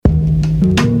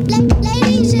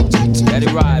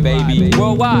baby.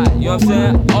 Worldwide, you know what I'm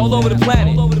saying? All over the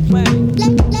planet.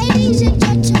 Ladies and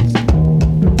gentlemen.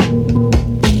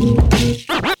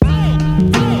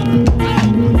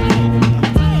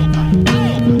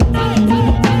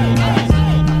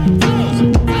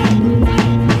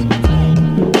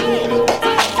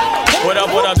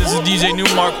 What up? This is DJ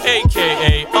Newmark,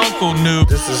 aka Uncle New.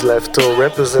 This is Lefto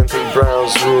representing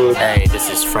Brownswood. Hey, this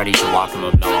is Freddie Joachim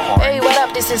of Mellow Orange. Hey, what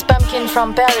up? This is Pumpkin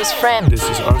from Paris, friend. This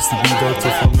is RCB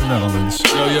Doctor from the Netherlands.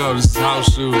 Yo, this is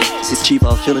House Shoes. This is Chief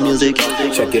of Chiller Music.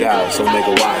 Check it out, so make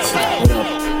a watch. What up?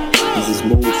 This is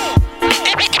Moose.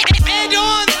 And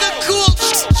on the cool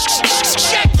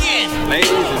check-in. Ladies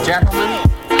and gentlemen,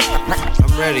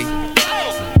 I'm ready.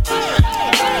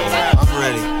 I'm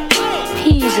ready.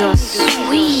 He's a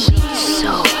sweet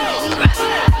soul brother.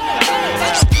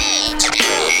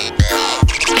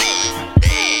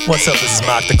 What's up? This is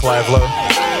Mark the Clive Low.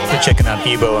 You're checking out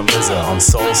Ebo and Mizza on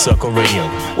Soul Circle Radio.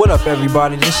 What up,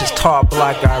 everybody? This is Todd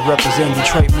Black Guy representing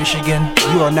Detroit, Michigan.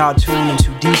 You are now tuned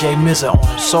into DJ Mizza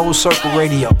on Soul Circle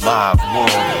Radio. Live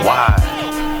worldwide.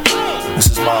 This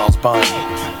is Miles Bonnie.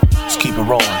 Let's keep it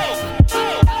rolling.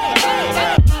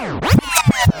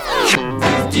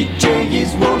 DJ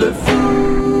is wonderful.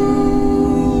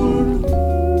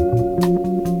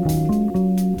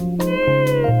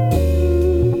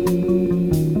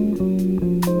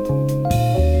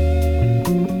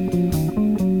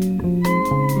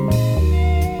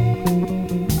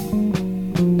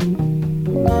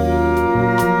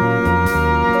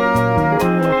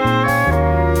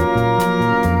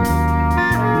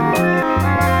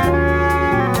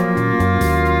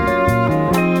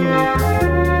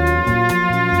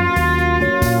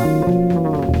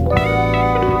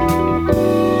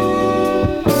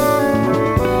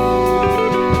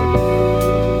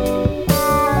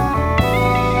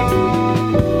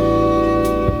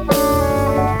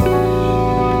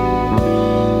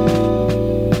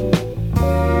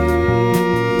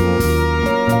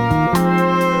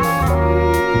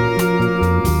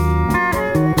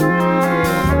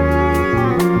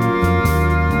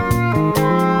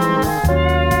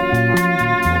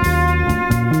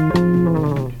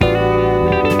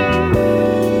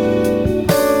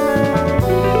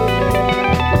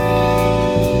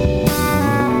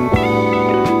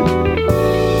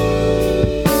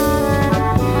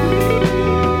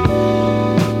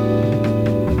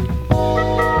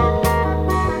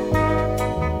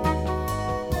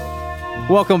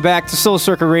 Welcome back to Soul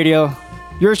Circle Radio.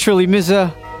 Yours truly,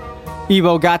 Mizza,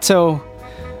 Ebo Gato.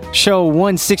 Show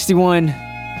 161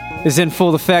 is in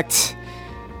full effect.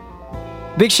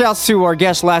 Big shouts to our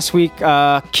guest last week,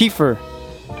 Kiefer,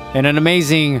 and an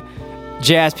amazing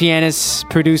jazz pianist,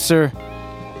 producer,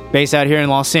 based out here in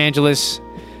Los Angeles.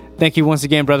 Thank you once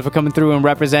again, brother, for coming through and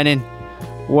representing.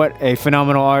 What a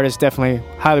phenomenal artist. Definitely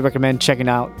highly recommend checking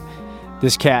out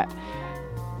this cat.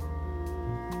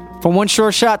 From one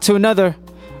short shot to another,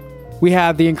 we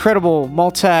have the incredible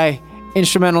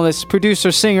multi-instrumentalist,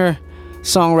 producer, singer,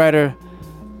 songwriter,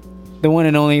 the one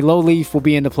and only Low Leaf will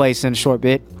be in the place in a short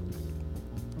bit.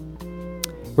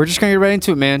 We're just going to get right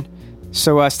into it, man.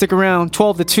 So stick around,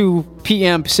 12 to 2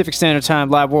 p.m. Pacific Standard Time,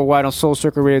 live worldwide on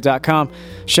SoulCircleRadio.com.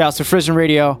 Shouts to Frisson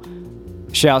Radio.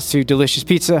 Shouts to Delicious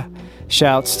Pizza.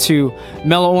 Shouts to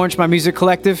Mellow Orange, my music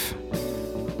collective.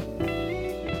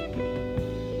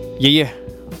 Yeah.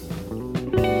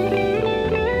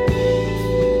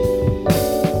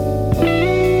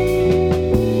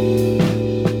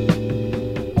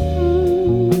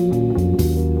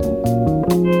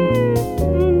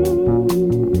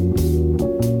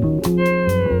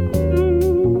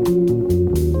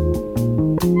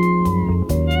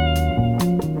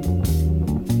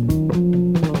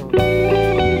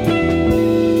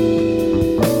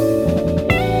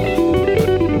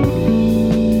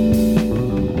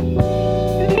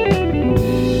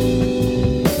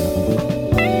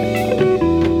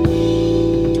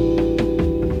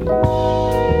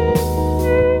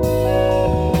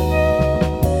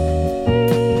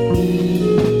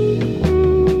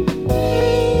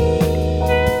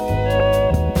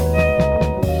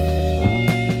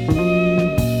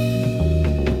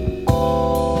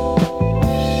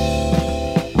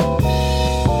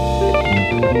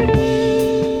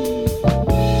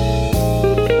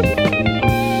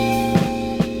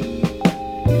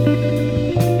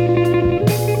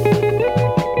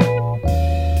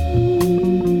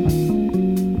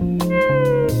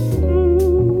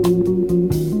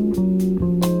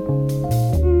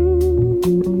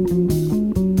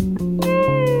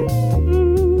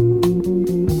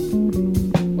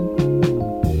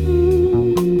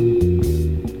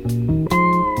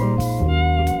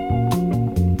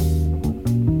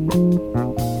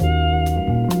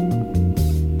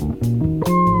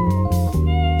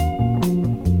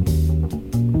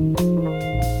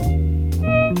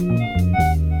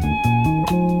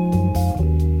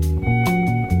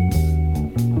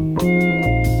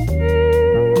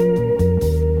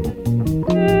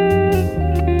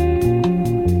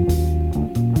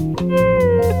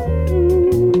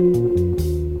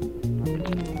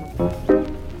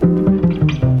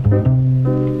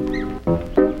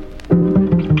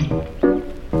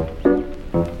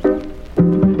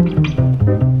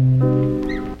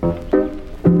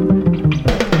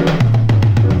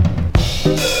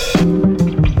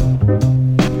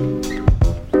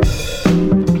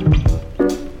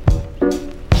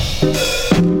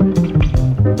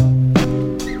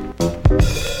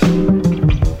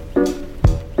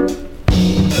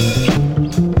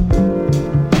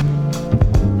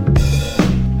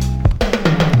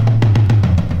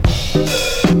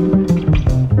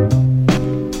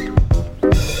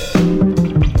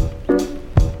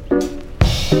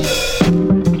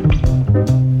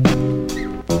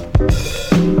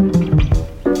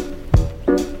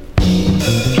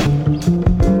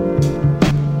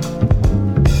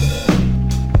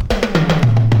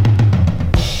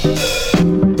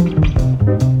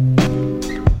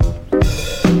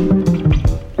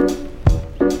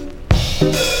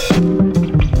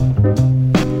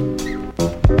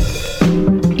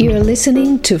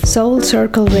 Listening to Soul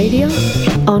Circle Radio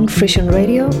on Frisian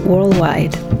Radio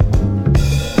Worldwide.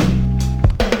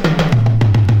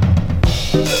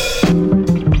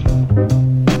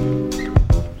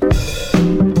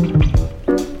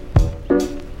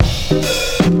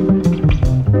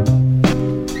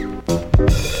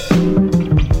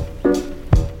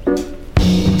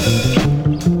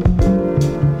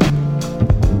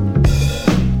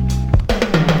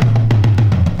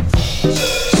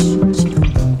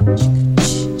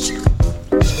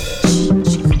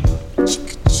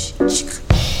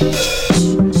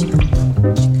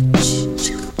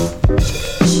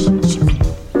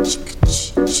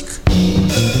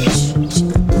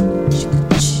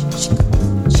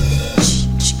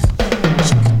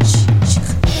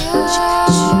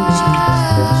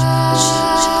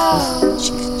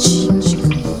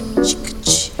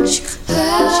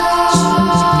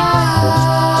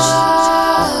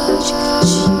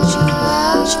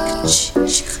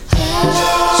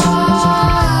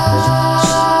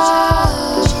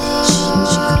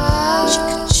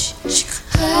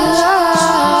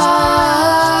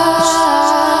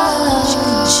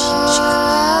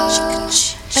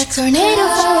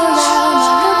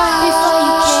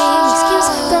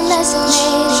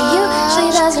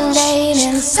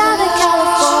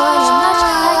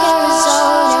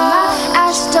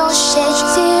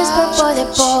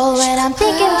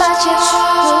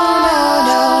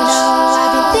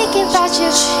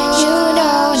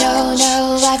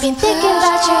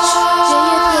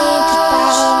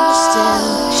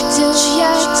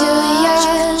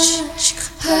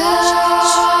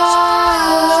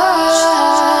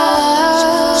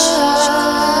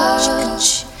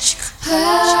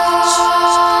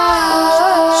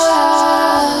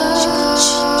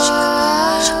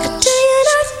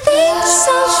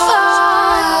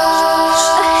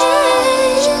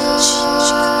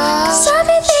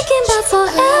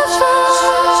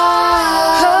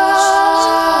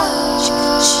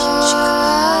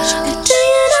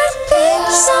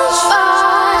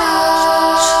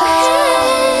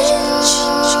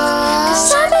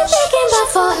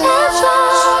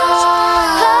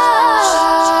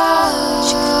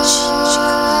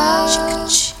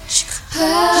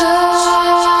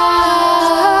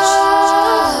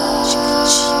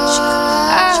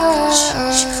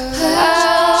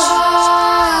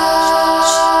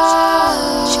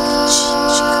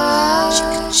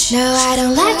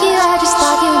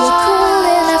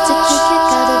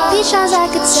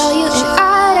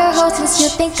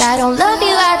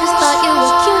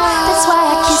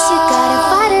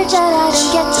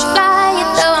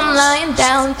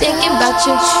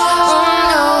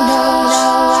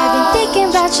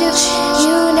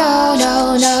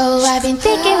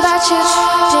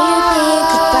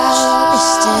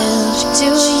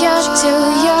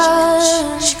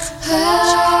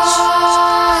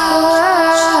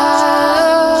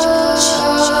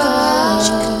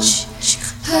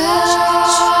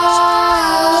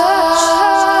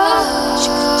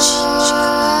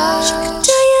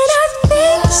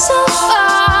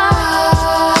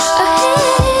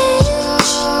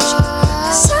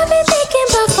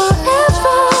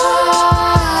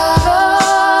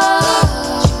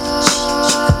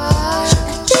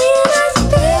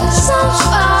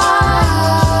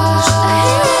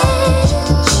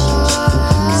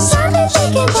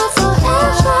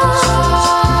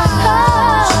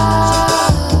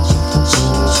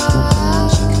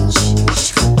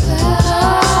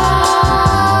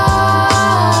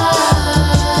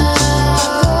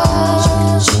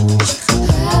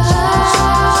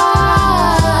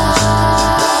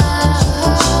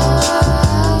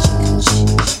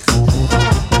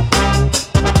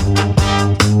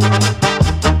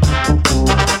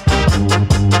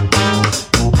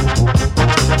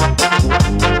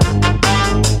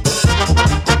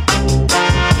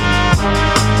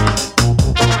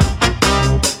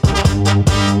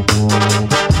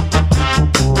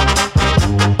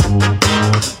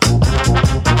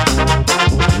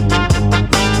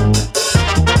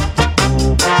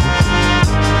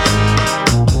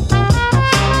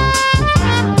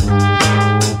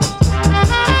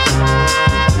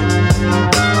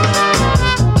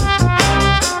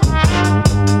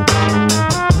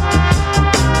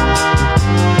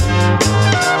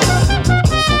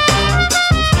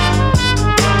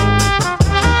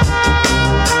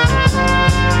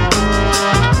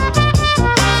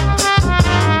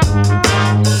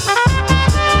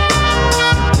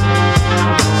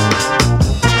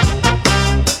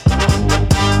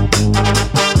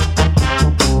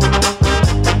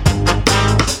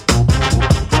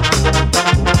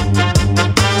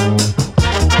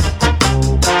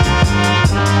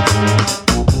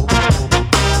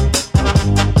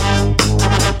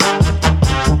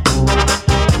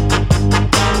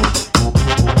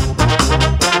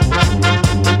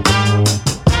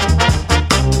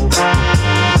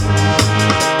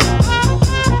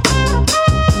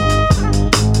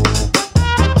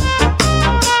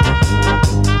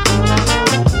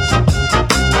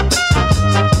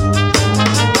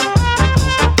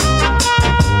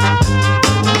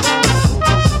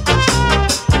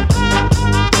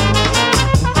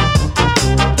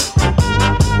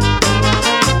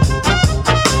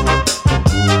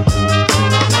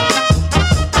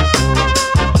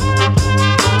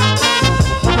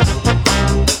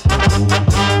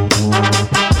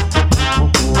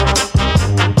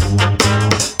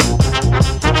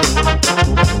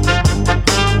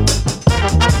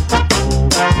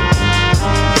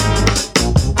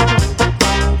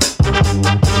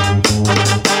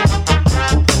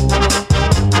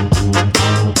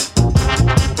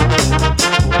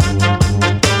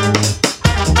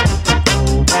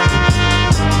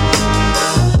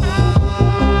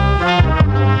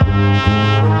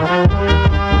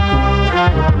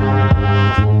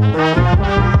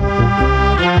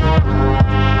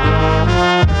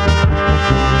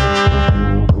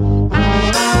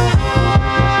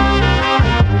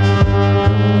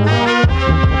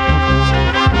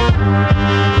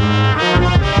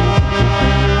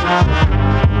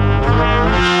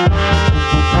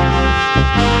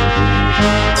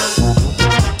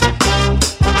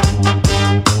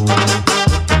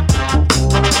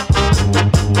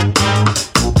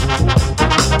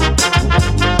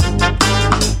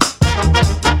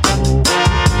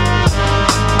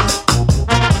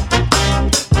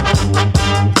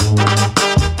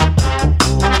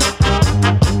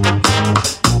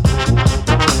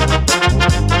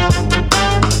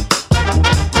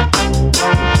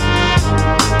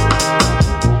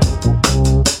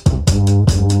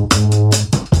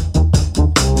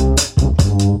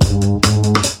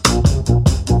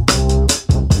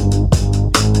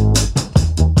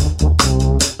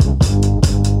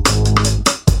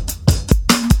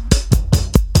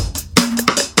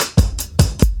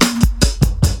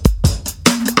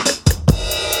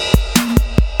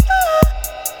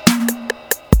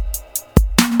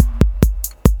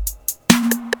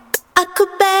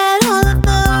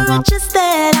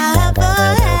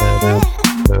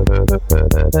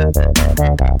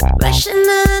 Rushing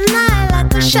the night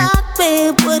like a shark,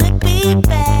 babe, would it be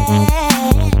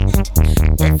bad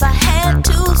if I had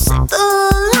to sit the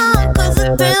line? Cause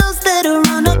the thrills that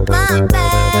run up my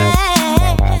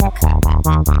back,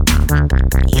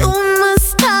 you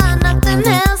must tie, nothing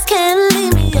else can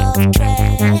leave me off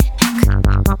track.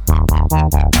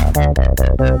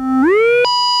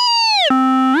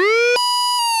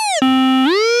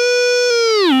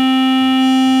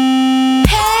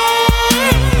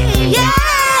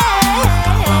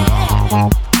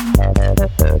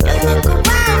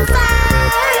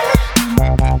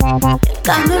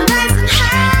 Got me rising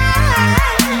high.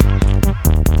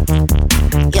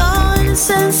 Your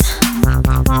innocence,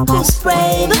 who's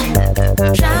brave,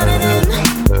 drowning in.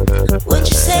 Would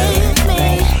you save me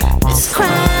this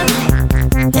crime?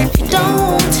 If you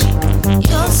don't,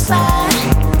 you'll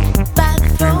slide by the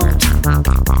throat.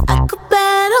 I could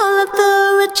bet all of the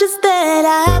riches that I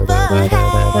ever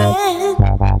had.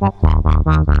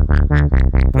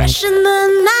 Rushing the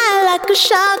night like a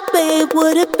shark, babe,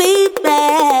 would it be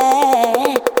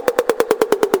bad?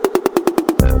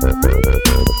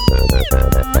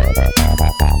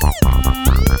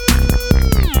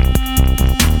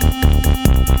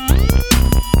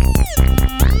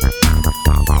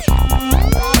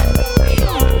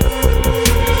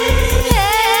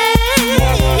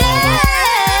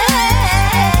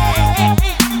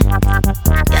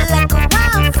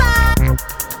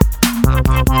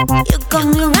 You got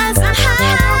me rising high.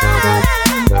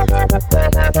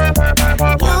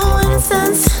 Your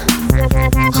innocence,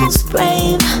 who's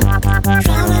brave,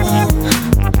 drowning in.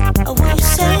 Will you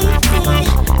save me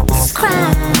this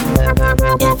crime?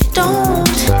 If you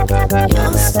don't,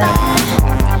 you'll slide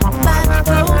by the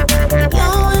road.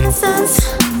 Your innocence,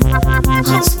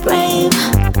 who's brave,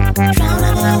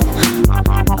 drowning in.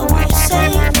 Will you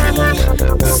save me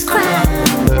this crime?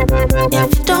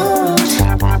 If you don't,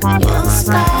 you'll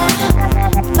slide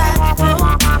by the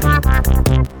road.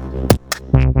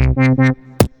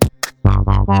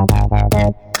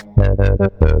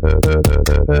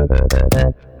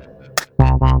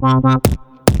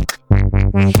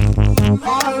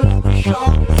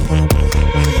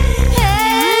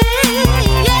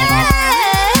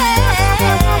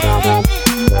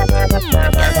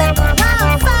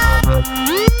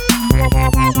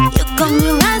 You got me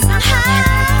rising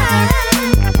high.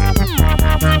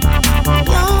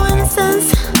 Your innocence,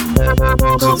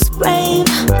 who's brave,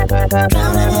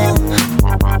 drowning in.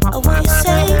 Will you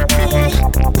save me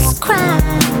this crime?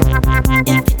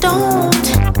 If you don't,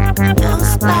 you'll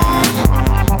slide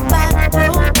by the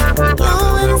road. Your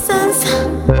innocence,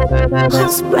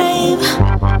 who's brave,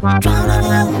 drowning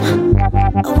in.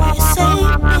 Will you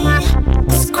save me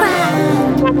this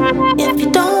crime? If you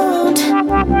don't,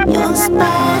 you'll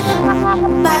slide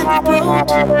by the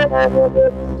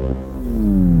road.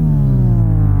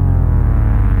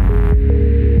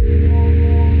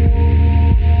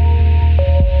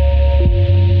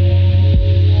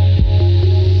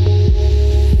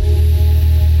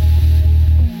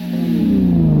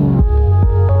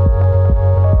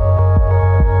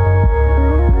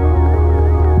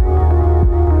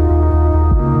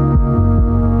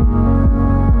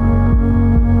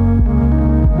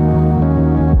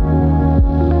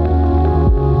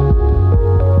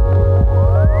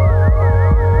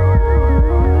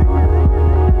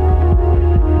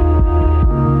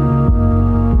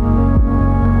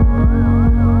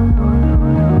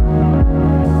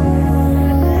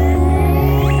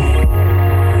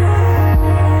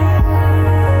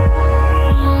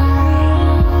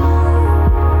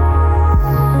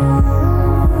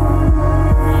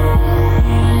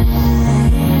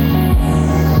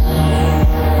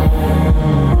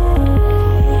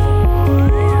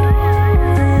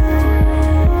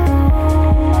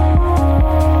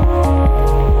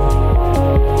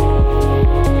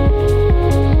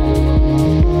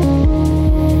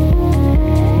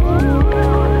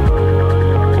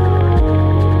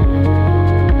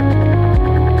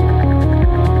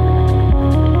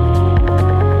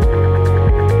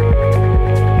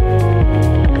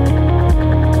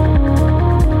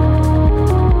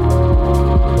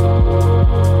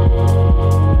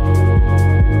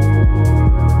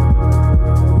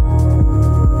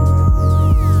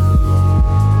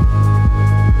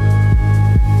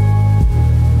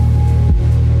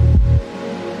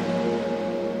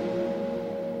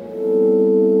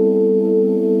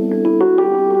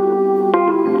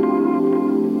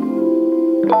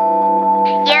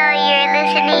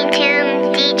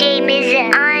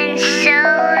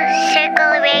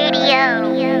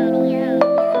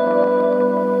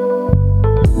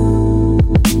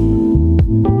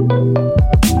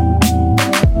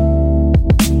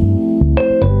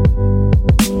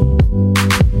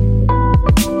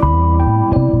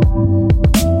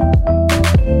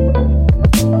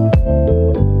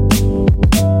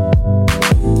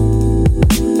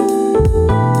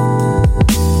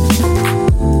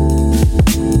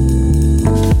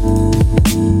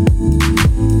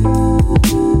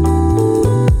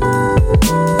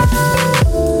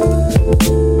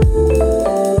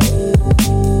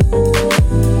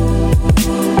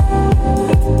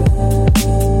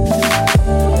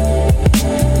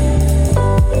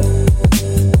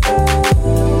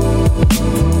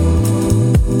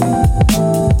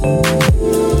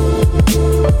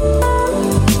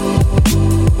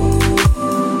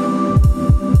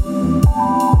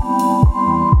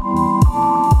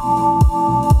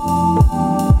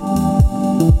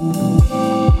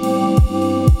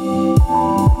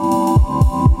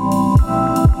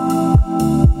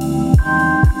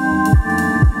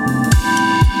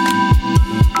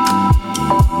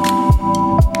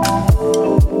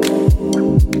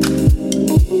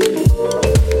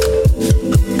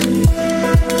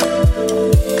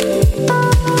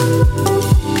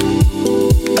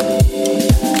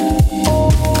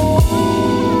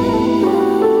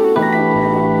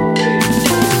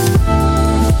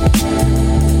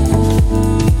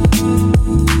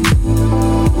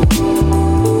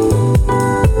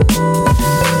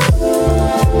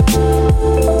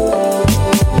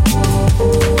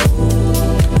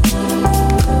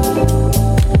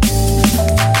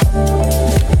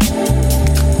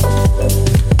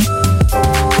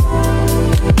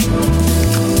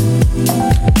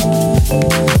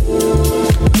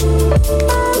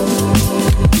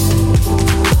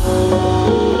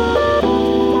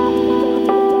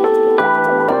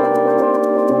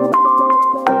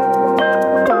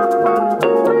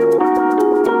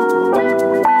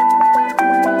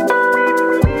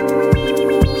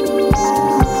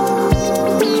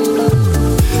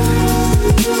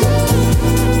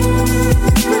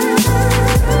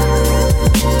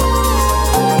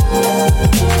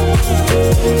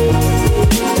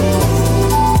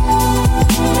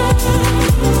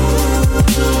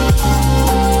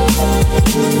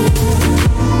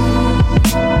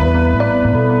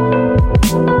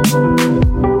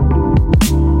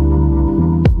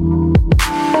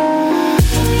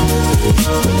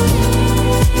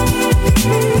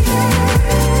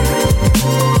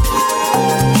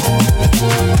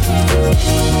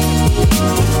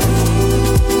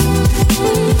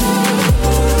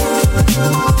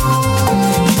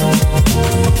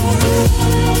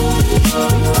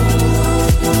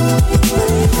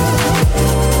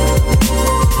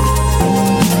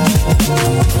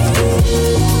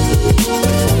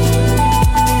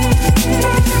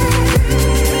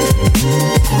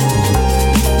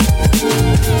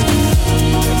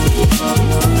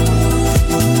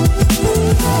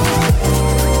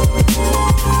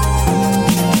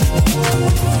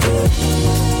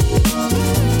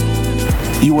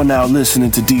 are now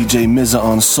listening to DJ Mizza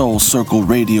on Soul Circle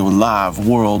Radio live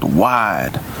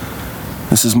worldwide.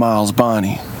 This is Miles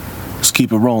Bonny. Let's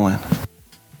keep it rolling.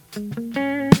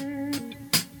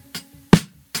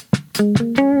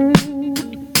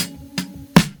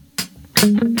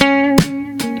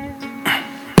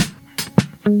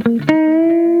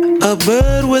 A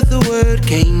bird with a word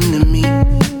came to me,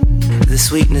 the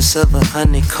sweetness of a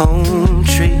honeycomb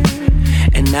tree.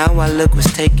 And now our luck was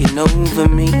taking over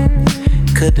me.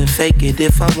 Couldn't fake it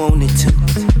if I wanted to.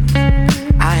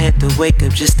 I had to wake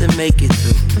up just to make it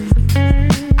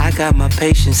through. I got my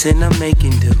patience and I'm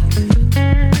making do.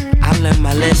 I learned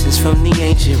my lessons from the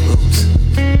ancient rules.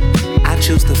 I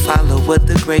choose to follow what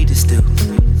the greatest do.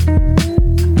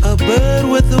 A bird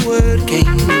with a word came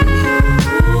to me,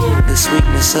 the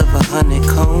sweetness of a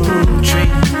honeycomb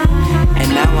tree. And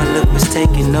now my look was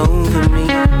taking over me.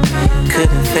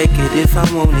 Couldn't fake it if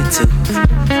I wanted to.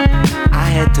 I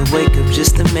had to wake up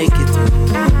just to make it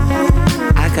through.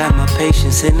 I got my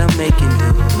patience and I'm making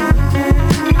do.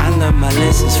 I learned my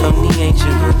lessons from the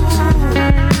ancient rules.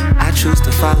 I choose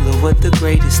to follow what the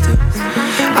greatest do.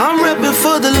 I'm repping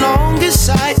for the longest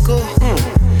cycle.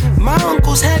 My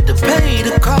uncles had to pay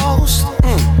the cost.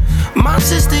 My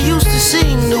sister used to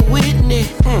sing the Whitney.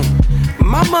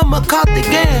 My mama caught the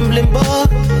gambling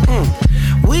bug.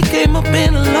 We came up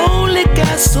in a lonely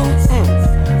castle.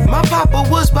 My papa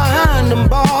was behind them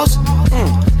bars.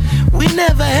 We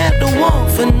never had to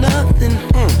want for nothing.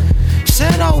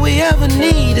 Said all we ever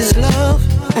need is love.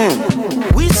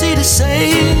 We see the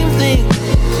same thing.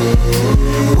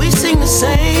 We sing the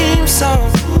same song.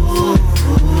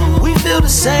 We feel the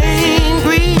same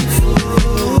grief.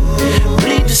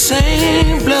 Bleed the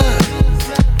same blood.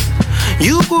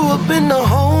 You grew up in the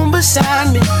home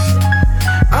beside me.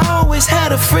 I always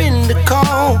had a friend to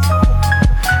call.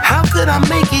 How could I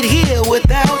make it here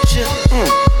without you?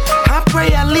 I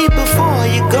pray I leave before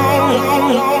you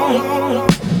gone.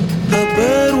 A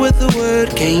bird with a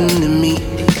word came to me,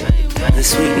 the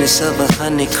sweetness of a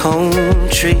honeycomb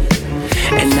tree.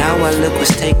 And now our look was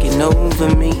taking over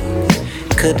me.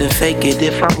 Couldn't fake it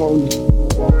if I wanted.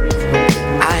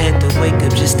 I had to wake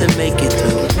up just to make it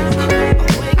through.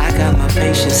 I got my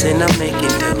patience and I'm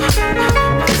making do.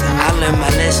 I learned my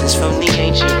lessons from the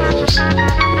ancient rules.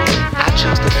 I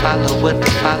choose to follow what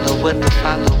to follow, what to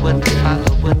follow, what to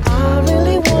follow, what to follow. I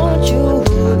really want you,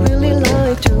 would really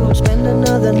like to spend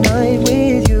another night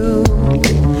with you.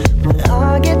 But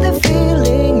I get the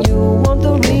feeling you want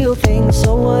the real thing,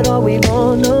 so what are we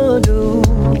gonna do?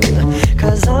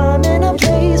 Cause I'm in a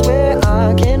place where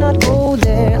I cannot go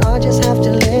there. I just have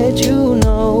to let you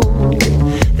know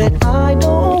that I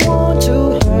don't want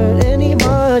to hurt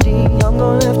anybody. I'm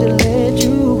gonna have to let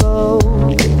you go.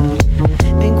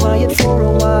 Been quiet for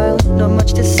a while, not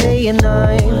much to say, and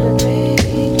I'm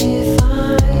if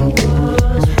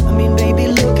I mean, baby,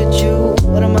 look at you.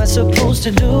 What am I supposed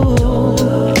to do?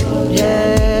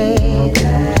 Yeah,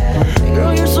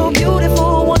 girl, you're so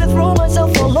beautiful. Wanna throw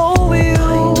myself all over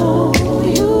you.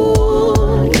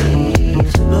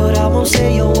 But I won't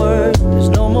say a word. There's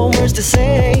no more words to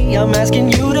say. I'm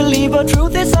asking you to leave, but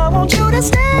truth is I want you to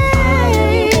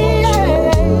stay.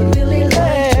 Really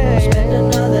like to spend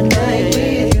another night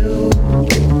with you.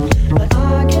 But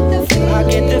I get the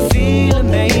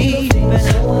feeling, baby.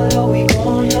 So what are we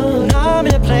gonna do? Now I'm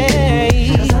in a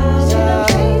place. 'Cause I'm in a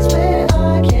place where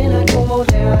I cannot go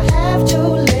there. I have to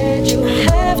let you know.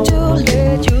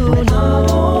 And I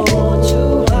don't want to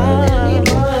hurt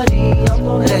anybody. I'm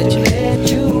gonna let you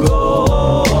go.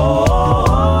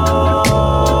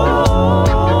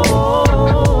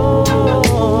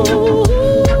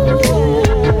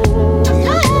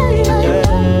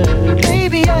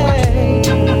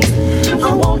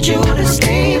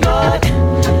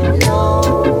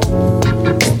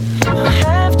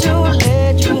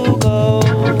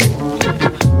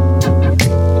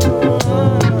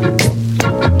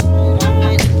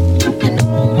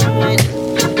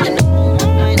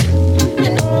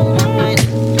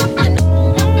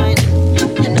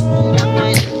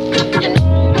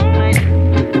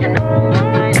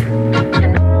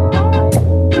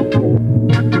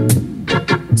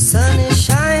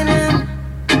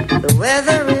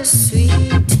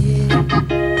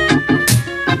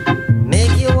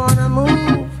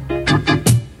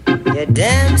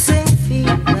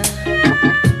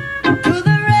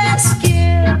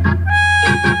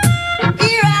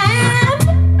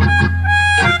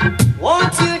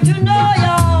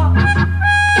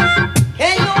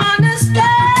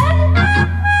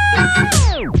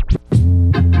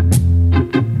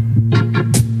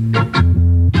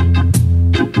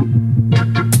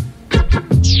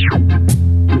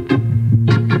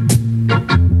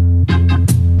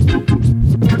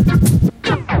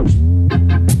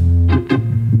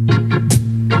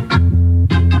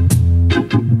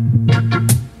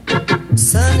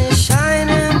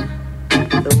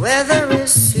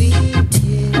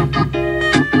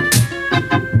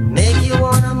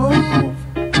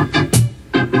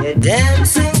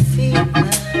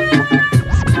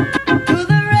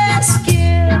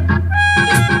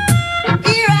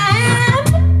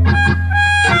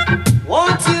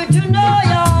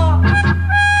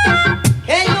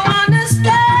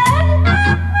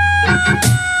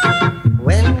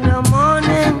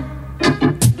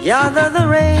 Gather the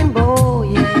rainbow,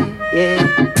 yeah, yeah.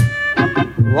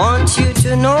 Want you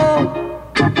to know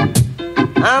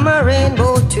I'm a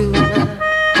rainbow tonight.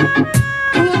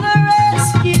 To the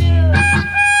rescue,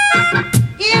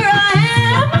 here I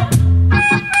am.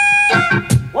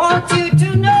 Want you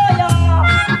to know, y'all.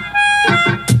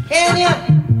 Can you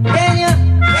understand?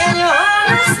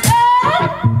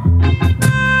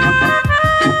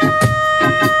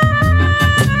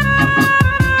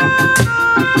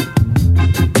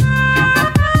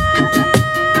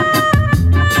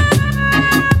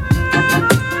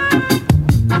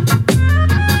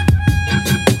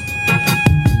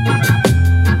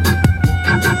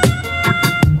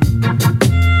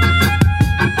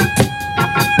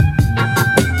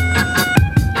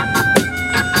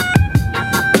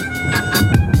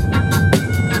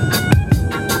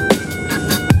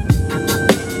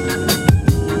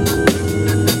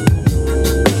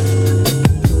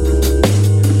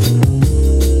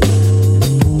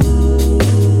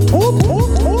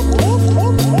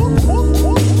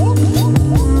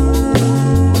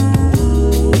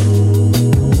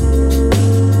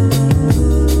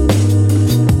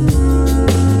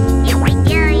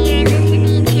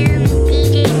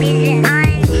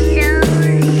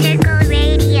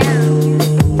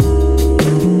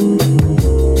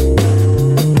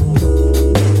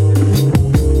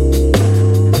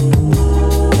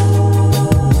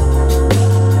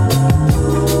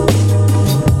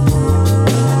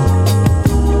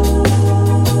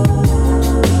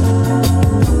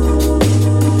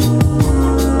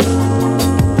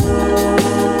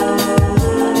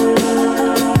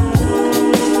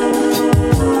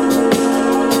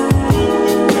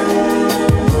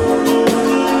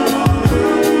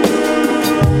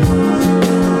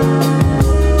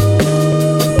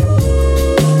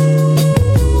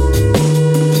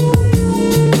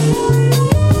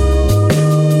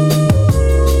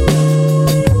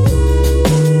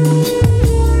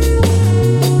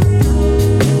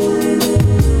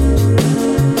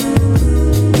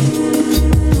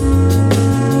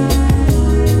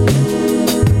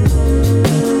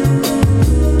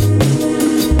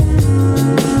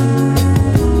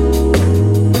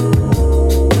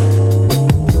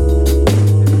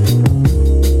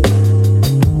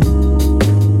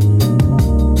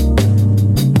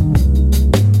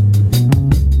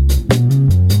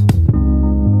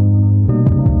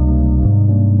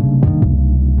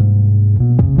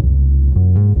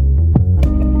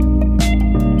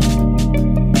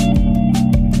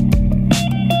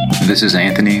 This is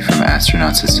Anthony from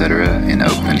Astronauts Etc. in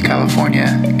Oakland, California,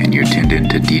 and you're tuned in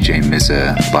to DJ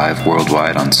Mizza live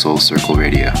worldwide on Soul Circle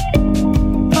Radio.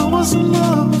 I was in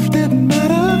love, didn't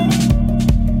matter.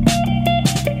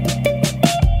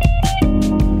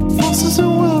 Forces at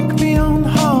work beyond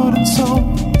heart and soul.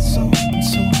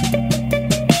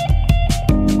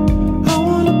 I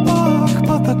wanna bark,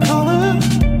 but the color.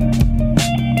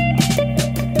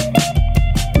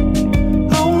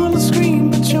 I wanna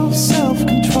scream, but your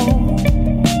self-control.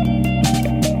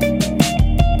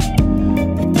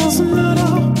 Doesn't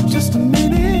matter, just a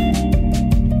minute.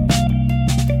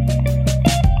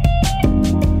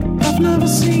 I've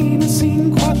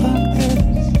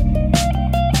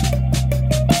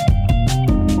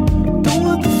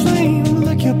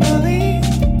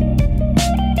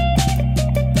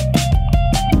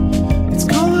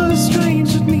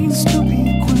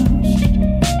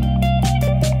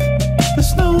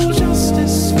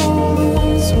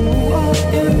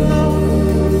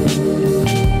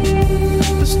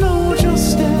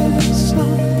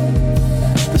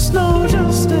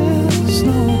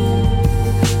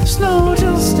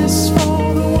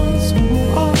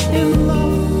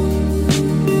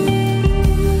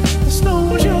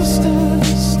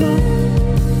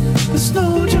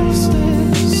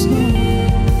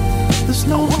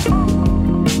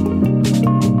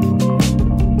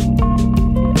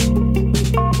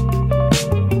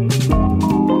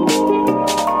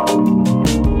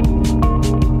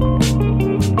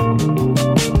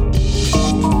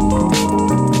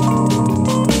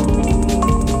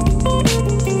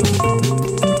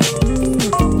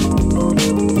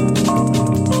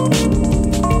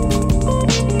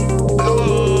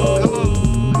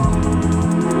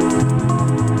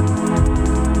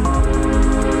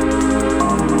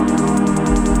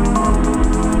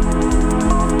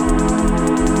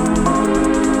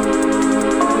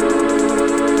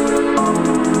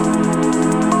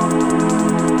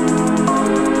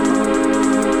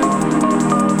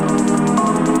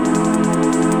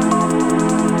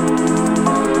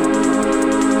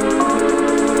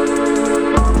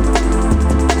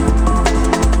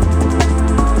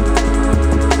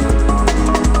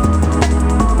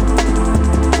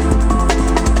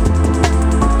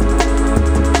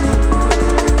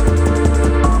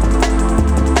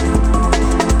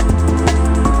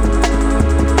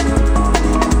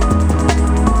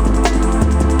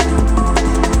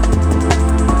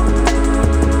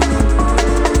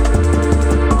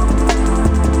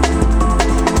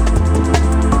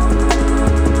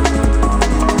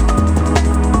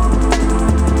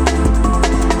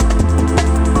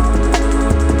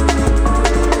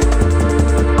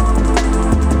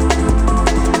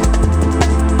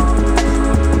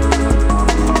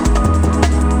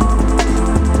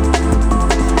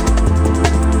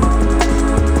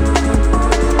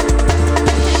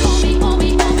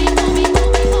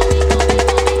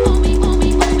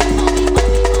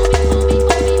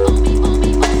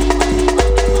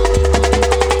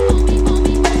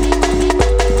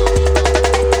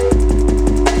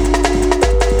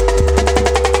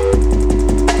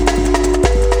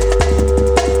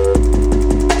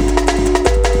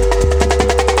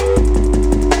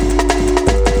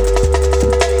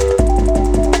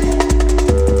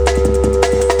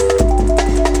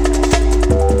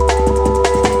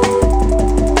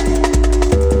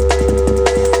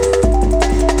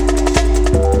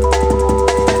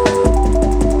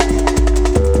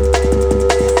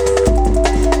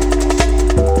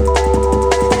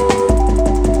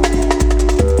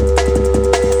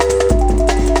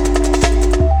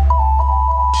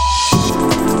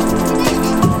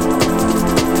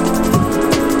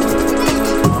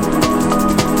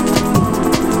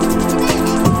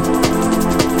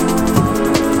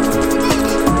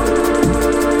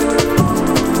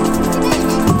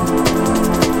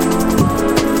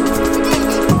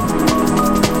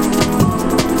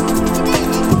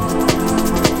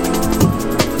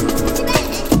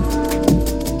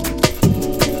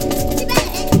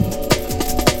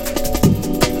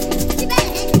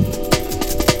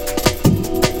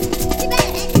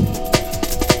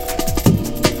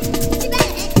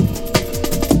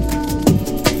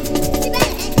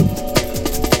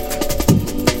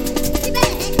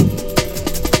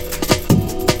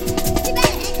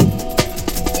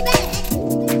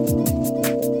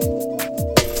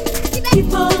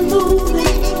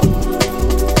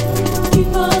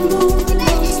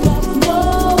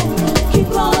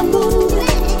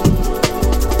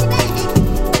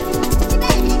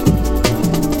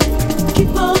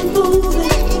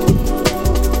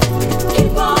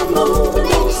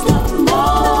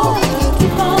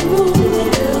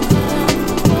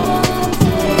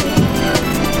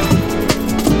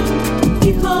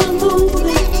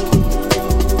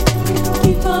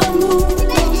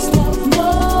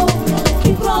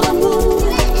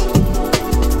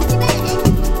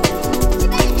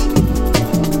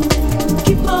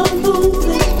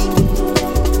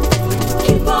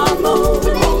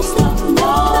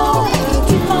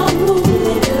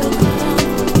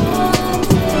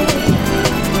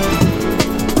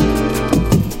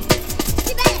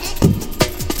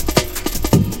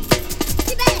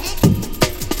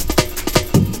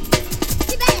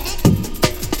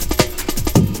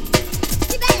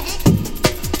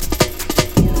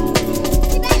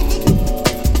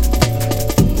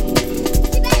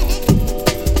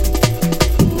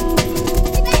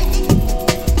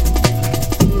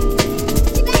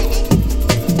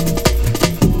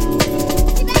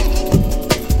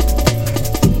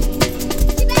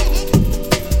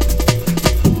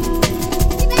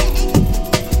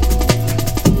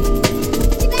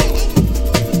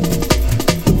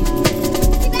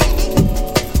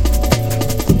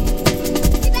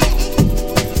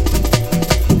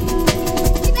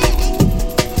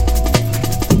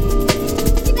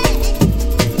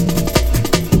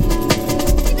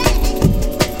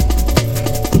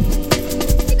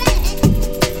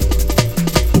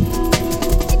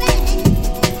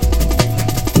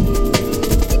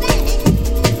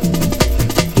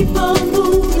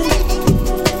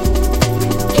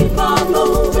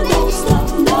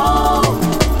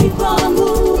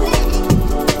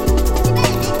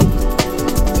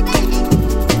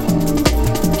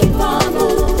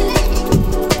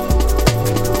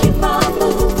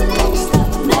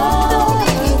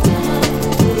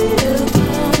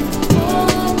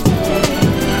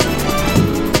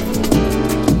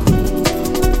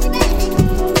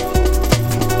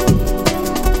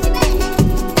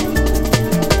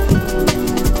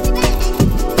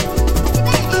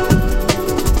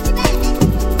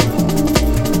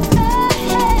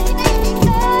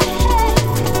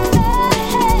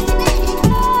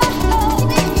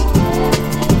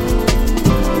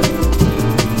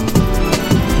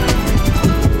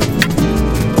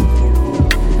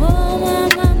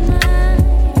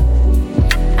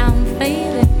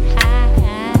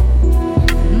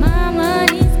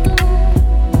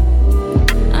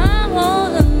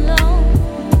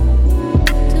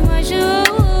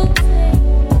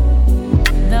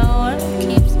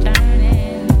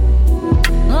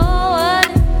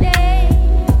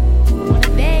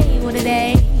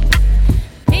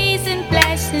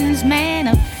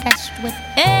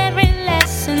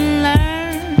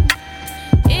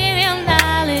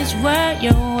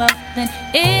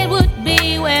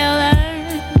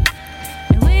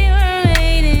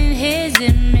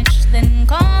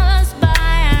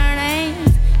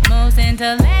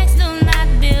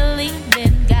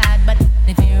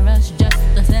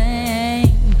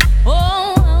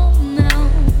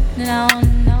no,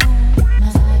 no. My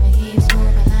life keeps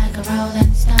moving like a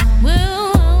rolling stone. Woo,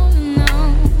 no,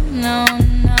 no,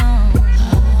 no.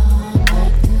 Oh,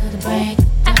 back to the break.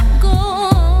 I go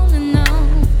on and on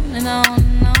and on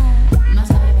and on. My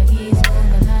life keeps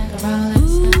moving like a rolling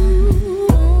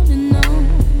stone. On and on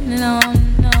and on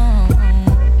and on.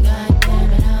 God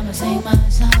damn it, I'ma sing my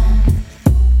song.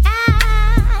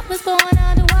 I was born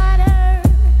underwater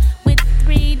with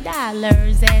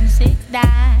 $3 and 6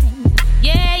 dimes.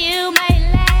 Yeah, you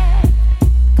may laugh.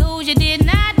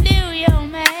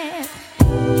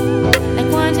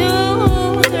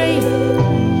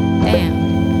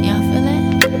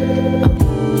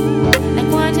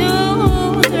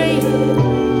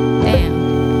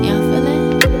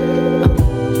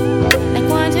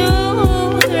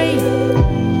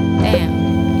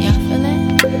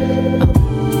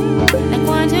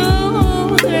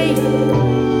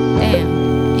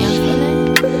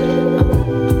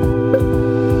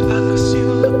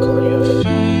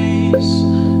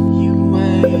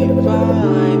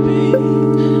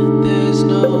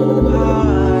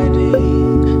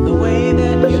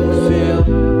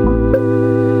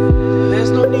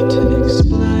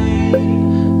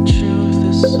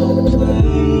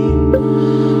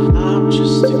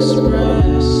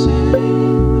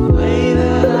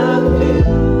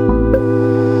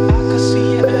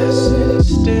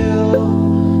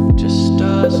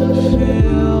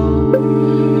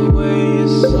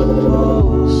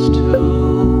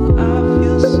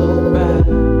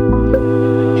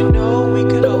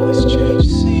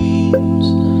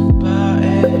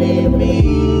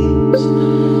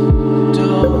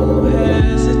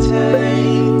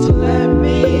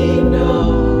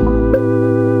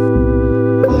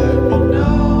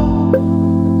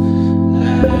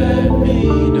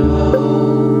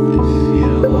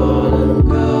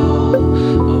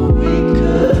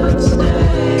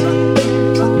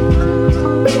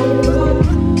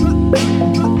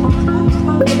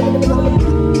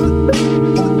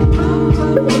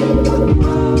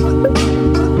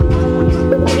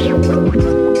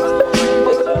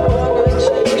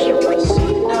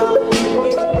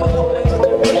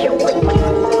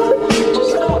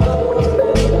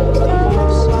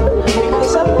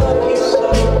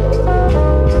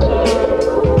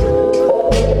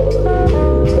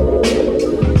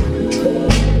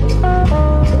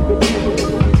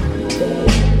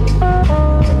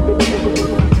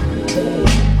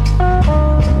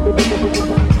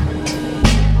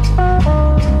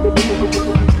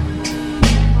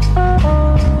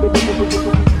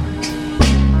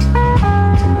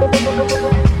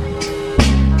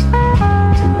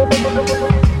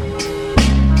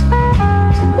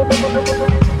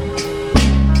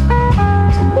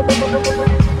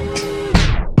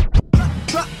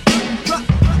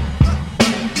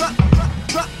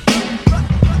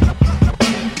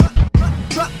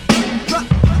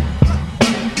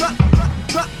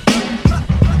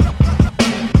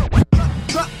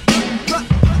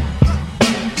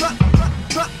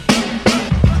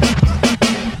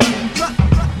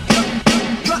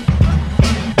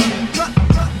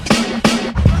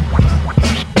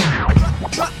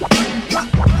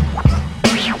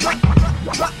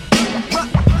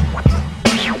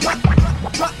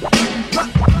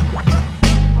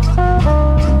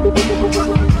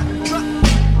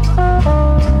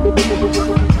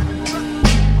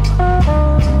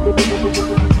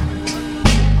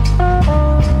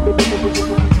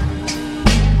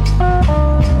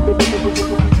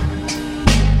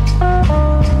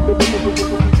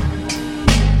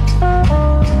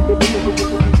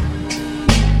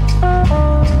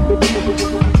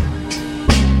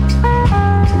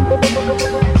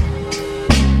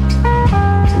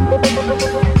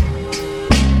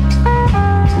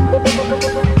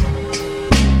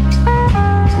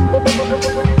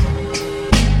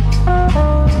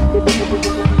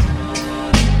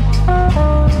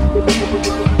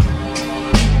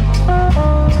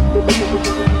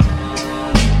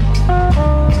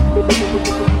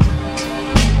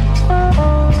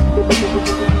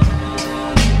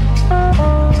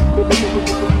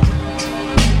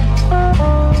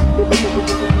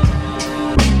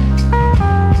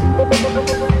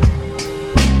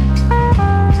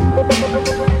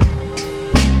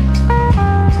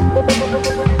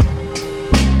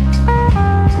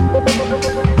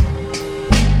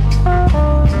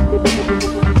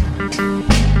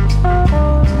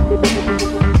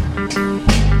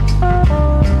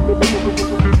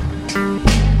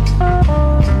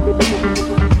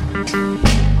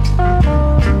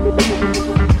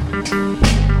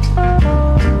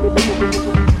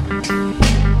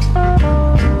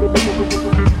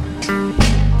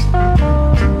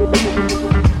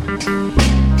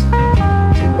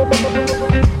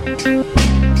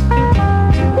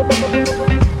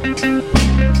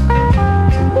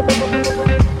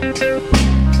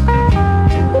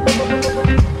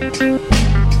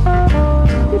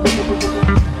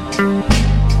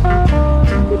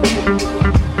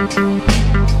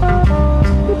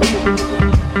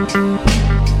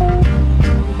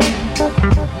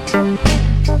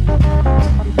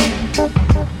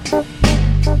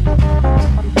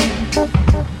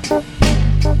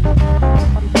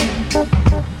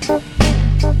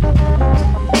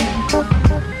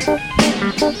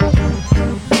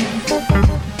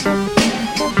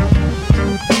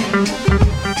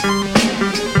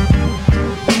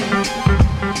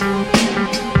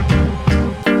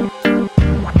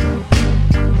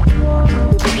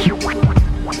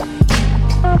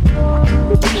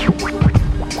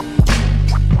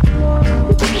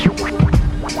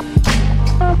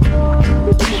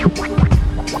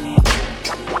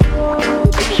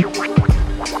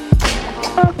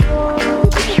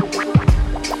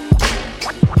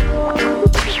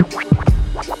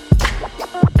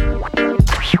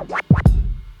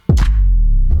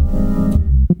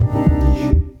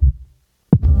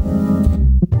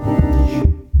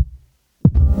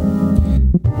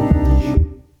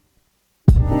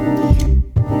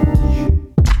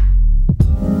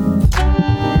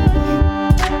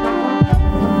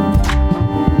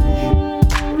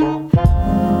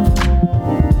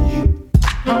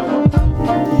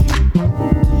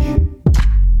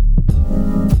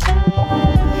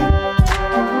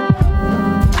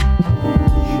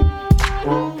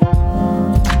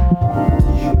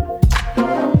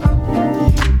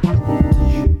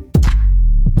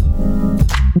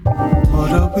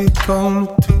 gonna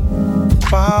do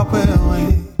while we're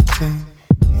waiting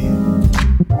here?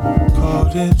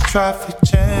 Caught in traffic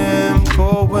jam,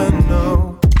 going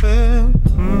nowhere.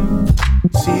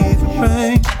 See the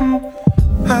rain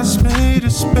has made a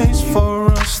space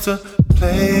for us to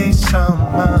place our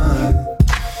mind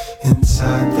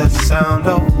inside that sound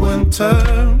of winter.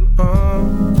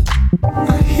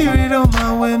 I hear it on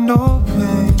my window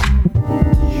pane,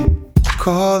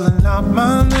 calling out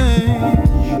my name,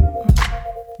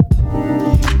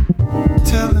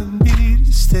 telling me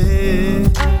to stay.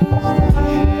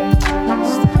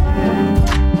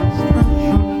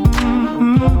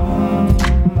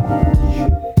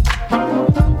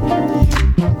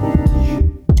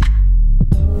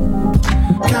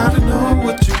 Gotta know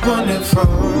what you're running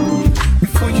from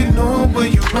before you know where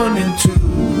you're running to.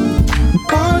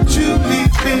 What you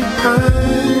leave behind,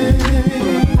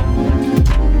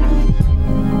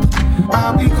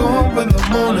 I'll be gone when the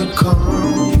morning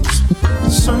comes. The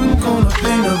sun gonna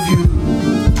paint a view,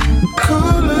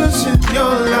 colors in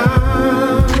your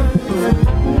life.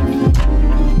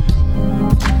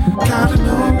 Gotta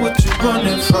know what you're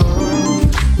running from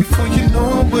before you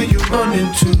know where you're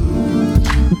running to.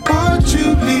 What you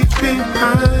leave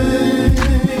behind,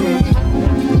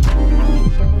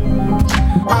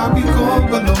 I'll be gone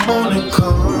when the morning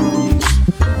comes.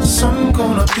 The sun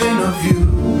gonna paint a view,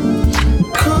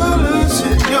 colors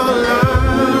in your life.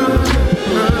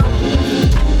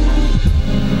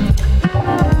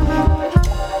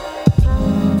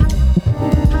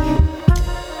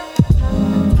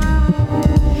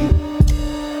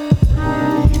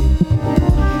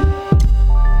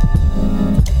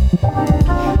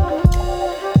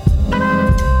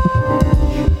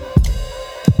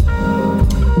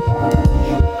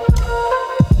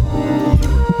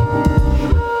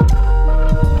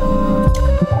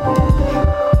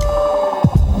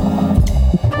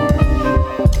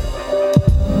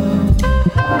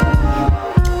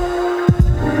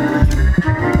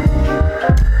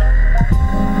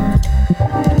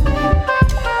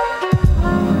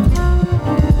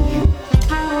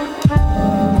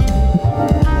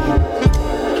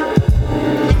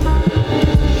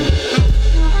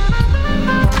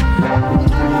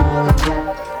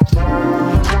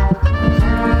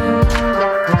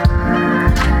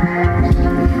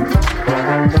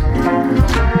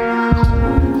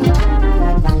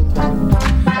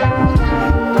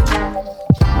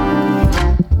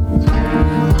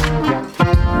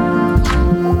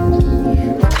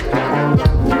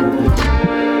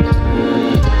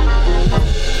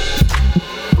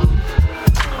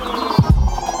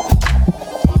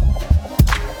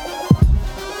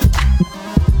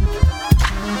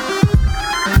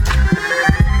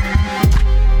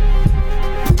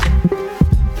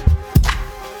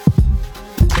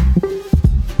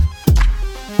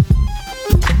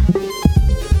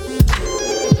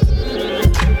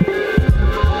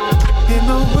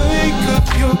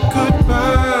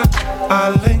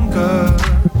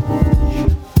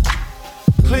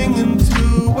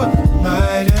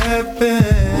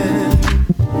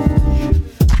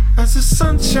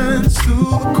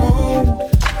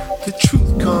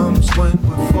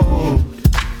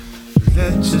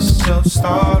 Let yourself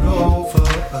start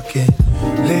over again.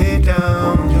 Lay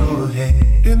down your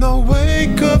head. In the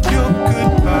wake of your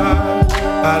goodbye,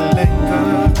 I linger.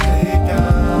 Lay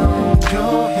down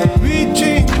your head.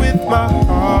 Reaching with my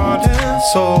heart and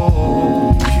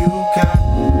soul. You got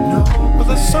no, but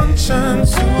the sun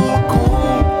shines so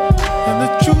cold, and the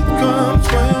truth comes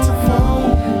when it's fall.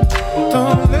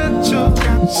 Don't let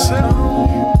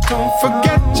yourself, don't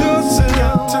forget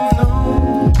yourself to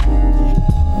know.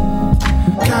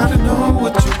 Gotta know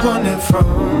what you're running from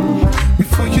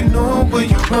before you know where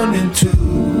you're running to.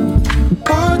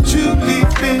 What you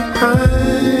leave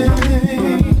behind.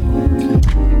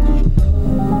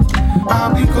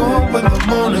 I'll be gone when the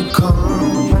morning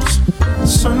comes. The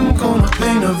sun gonna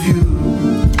paint a view,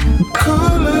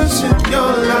 colors in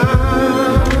your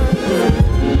life.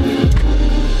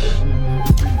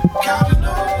 Gotta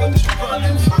know what you're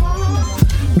running from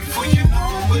before you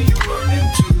know where you're running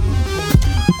to.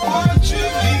 What you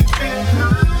leave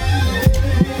behind.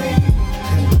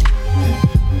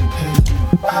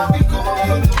 I'll be gone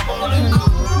when the morning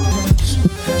comes.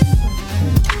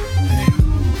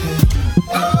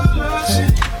 Colors in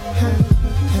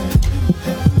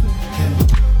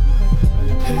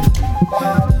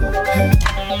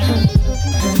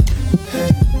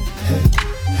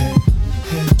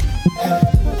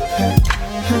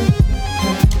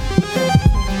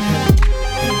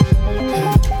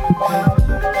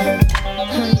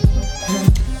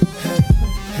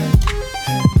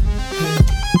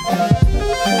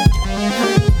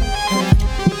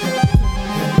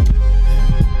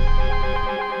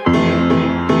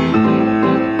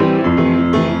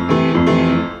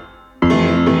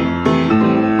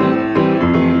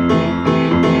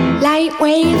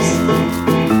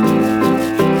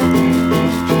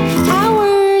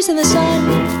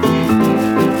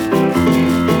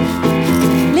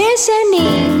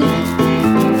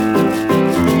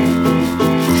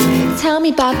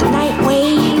about the night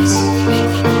waves,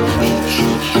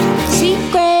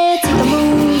 secrets of the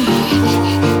moon,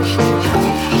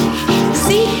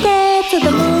 secrets of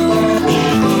the moon.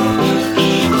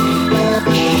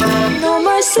 No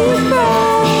more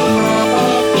secrets.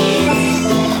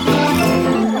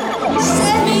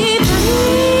 Set me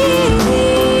free.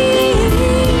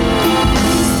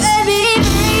 Set me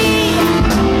free.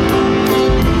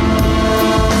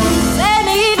 Set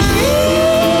me free.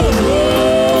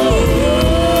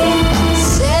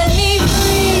 Set me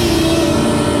free.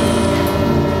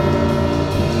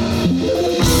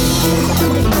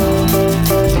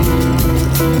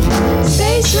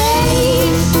 Space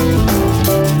race,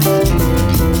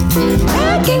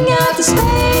 backing out the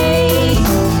space.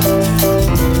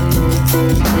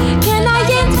 Can I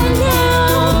enter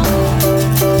now?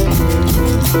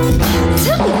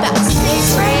 Tell me about the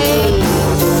space race.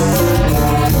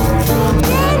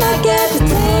 Can I get the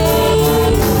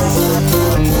taste?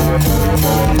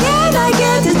 Can I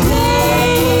get the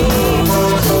taste?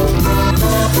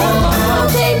 I'll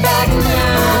take back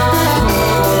now.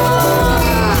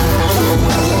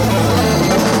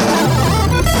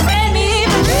 Set me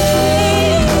free.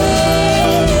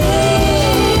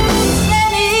 Set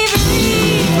me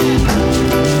free.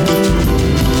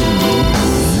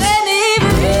 Set me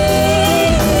free.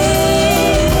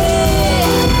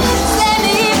 Set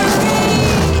me free.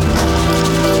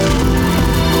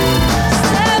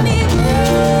 Set me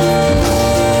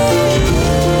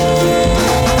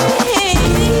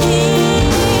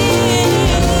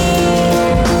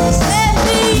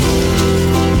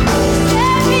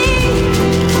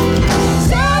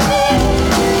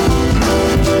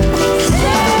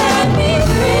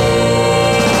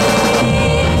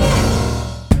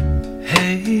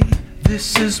Hey,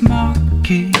 this is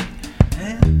Marky,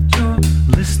 and you're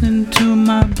listening to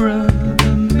my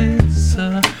brother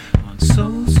Missa on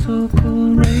Soul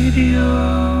Circle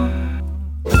Radio.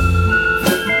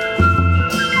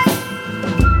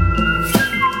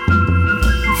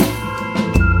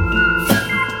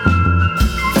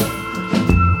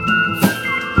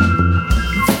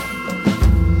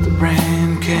 The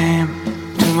rain came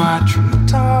to my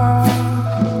treetop,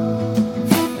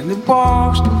 and it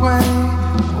washed away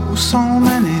so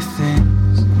many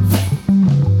things.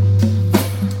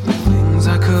 The things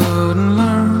I couldn't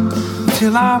learn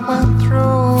till I went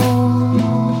through.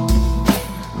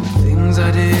 The things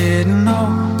I didn't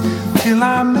know till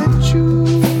I met you.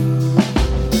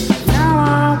 Now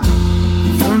I'm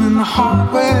learning the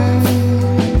hard way.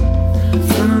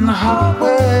 Learning the hard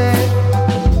way.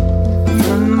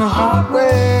 Learning the hard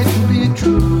way to be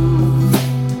true.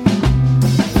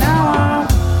 Now I'm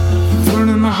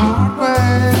learning the hard way.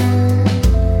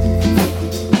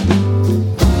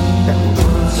 That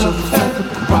words of a feather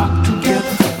rock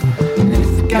together. And if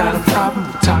you got a problem,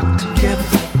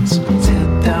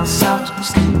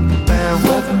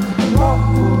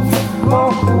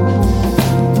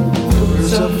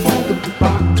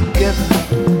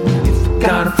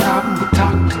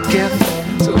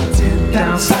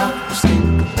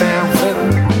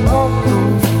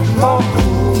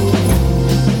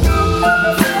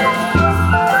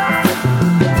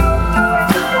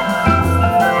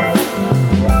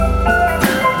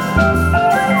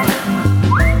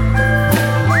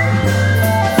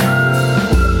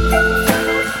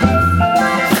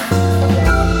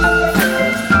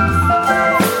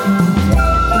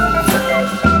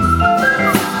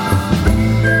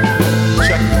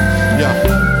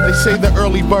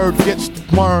 early bird gets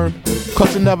the worm,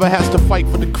 cause it never has to fight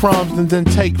for the crumbs and then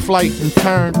take flight and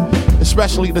turn.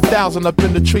 Especially the 1,000 up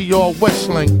in the tree all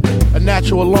whistling, a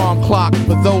natural alarm clock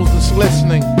for those that's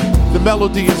listening. The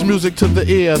melody is music to the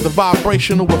ear, the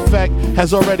vibrational effect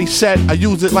has already set, I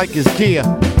use it like it's gear.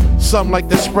 Some like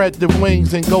to spread their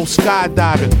wings and go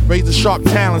skydiving, raise the sharp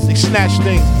talents, they snatch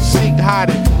things, seek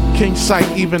hiding, king sight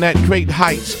even at great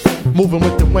heights. Moving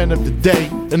with the wind of the day,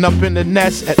 and up in the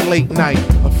nest at late night.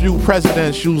 A few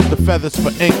presidents use the feathers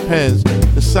for ink pens,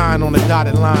 the sign on the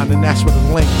dotted line, and that's where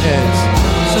the link ends.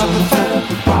 So the feather,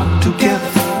 we rock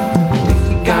together. If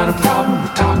we got a problem, we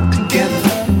talk together.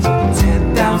 So let's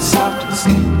head down south to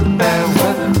escape the bad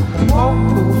weather. Whoa,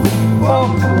 whoa,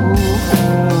 whoa.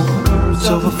 Birds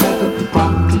of a feather, we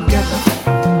rock together.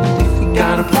 If we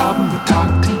got a problem, we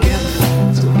talk together.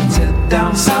 So let's head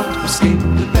down south to escape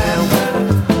the bad weather.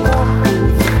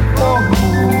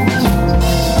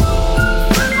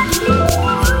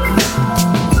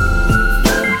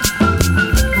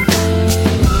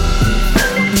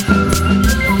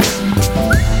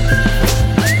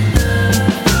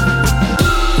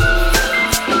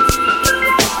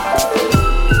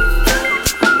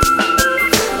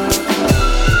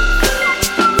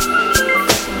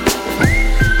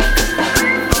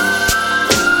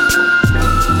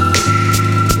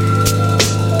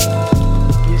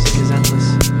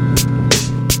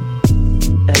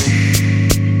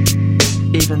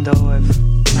 Even though I've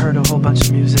heard a whole bunch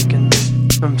of music and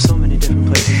from so many different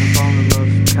places and fallen in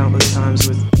love countless times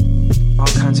with all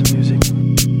kinds of music,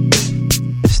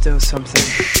 there's still something.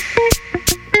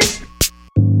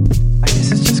 I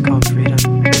guess it's just called freedom.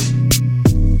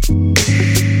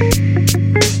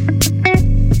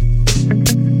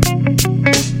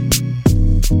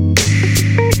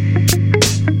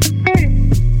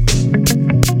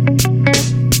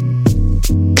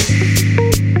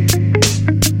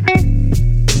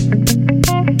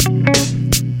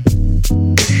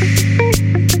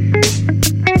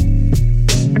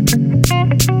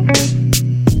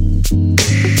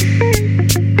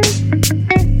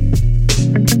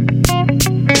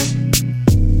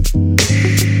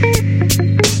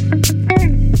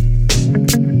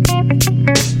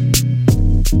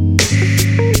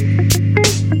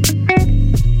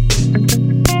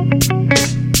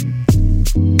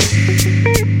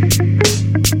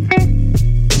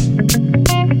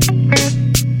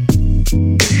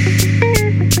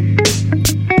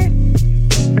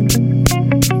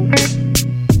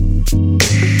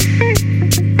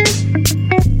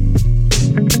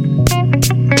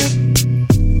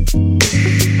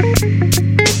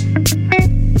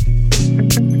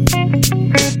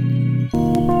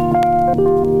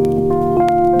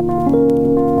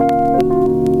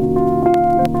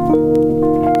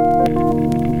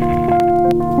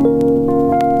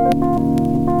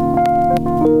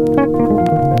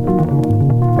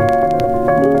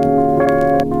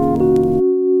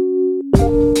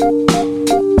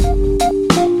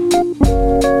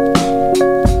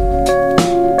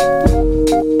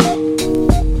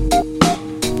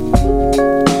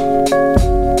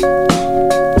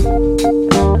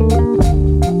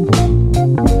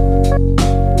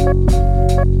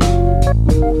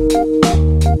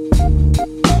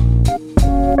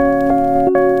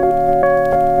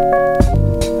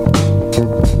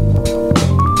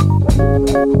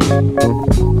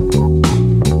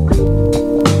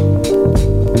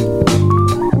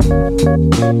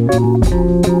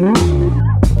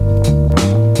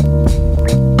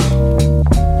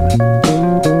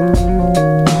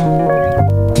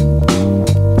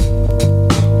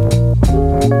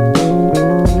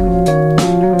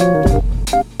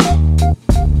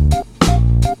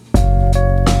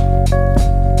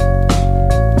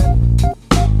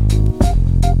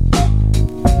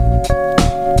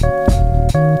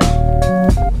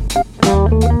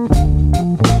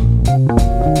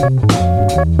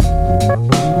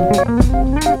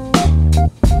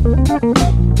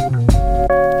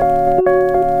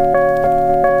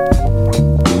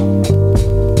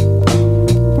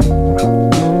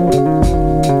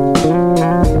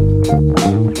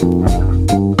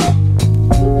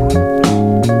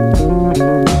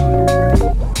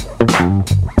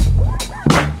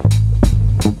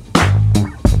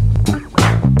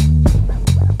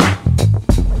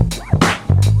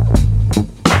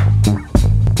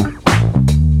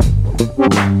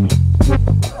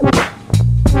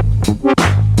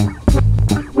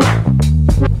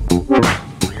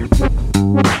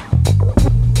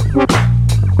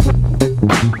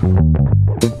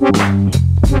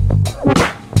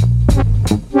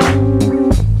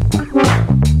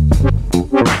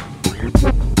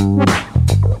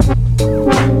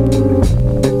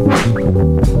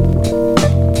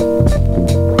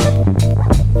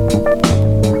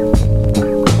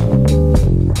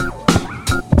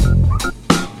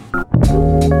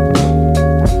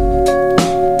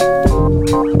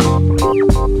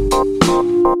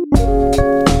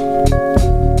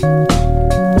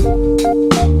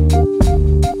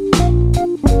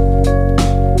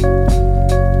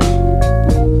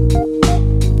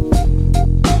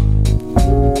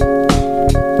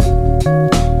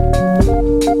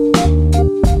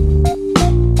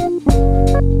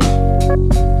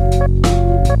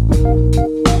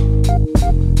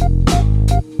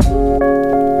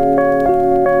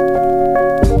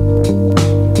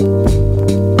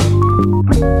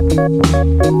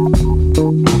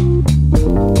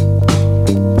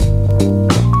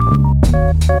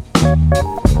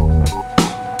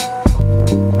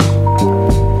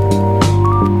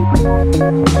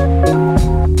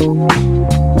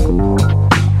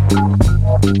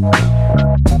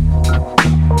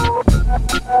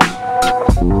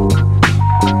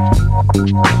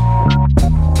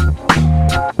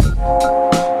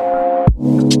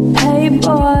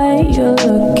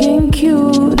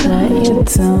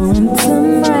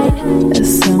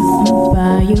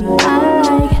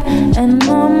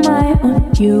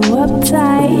 you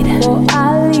uptight. Before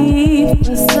I leave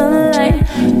for sunlight,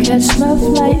 catch my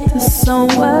flight to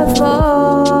somewhere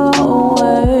far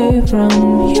away from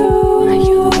you,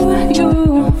 from you.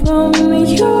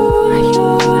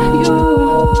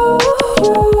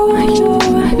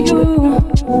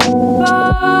 Far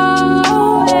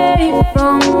away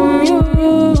from you.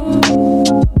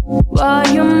 Why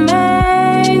you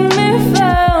make me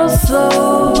feel so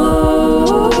blue.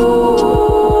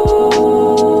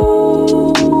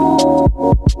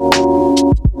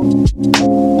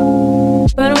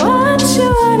 But what you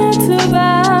wanna do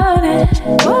about it?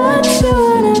 What you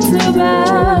wanna do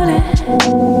about it?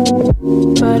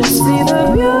 But I see the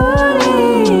beauty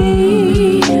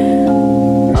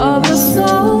of the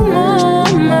soul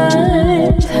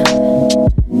moment.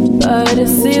 But I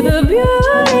see the beauty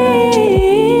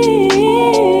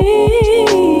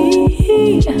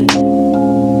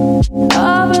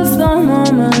of a soul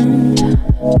moment.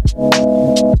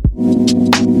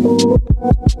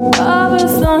 Of a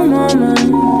soul moment.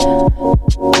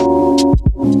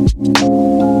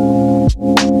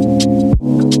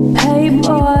 Hey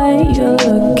boy, you're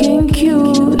looking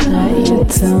cute. Like you're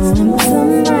telling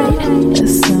tonight.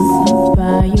 There's something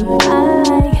about you I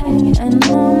like. And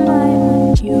all my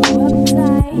you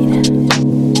uptight.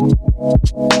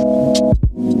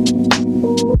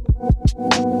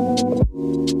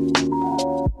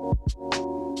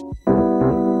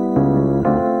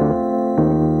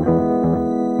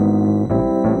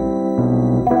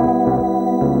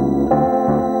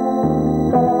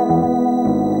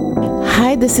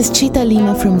 Hi, this is Chita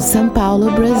Lima from São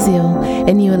Paulo, Brazil,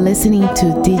 and you are listening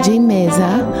to DJ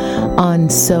Meza on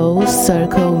Soul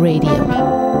Circle Radio.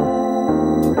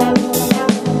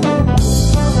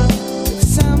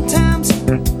 Sometimes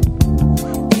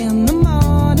in the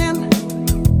morning,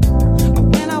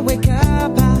 when I wake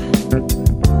up,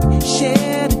 I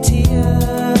shed a tear.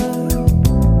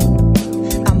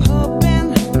 I'm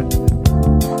hoping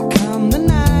come the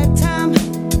nighttime,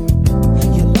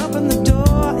 you'll open the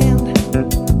door and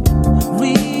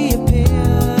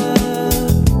reappear.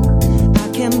 I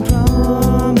can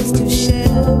promise to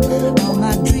share all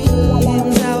my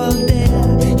dreams. I will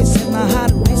dare. You set my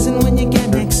heart racing when you get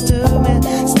next to me.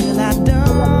 Still, I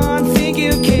don't think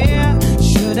you care.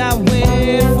 Should I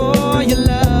wait for your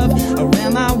love, or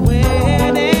am I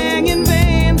waiting in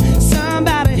vain?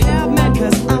 Somebody help me,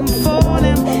 'cause I'm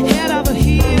falling head over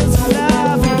heels in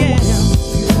love again.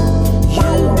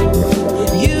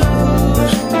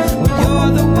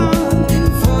 You're the one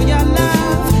for your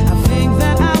love. I think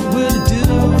that I would do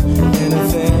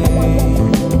anything.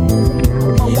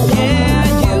 Yeah,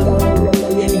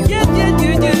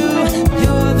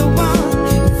 you're the one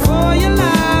for your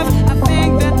love. I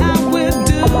think that I would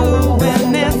do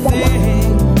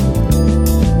anything.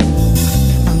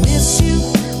 I miss you.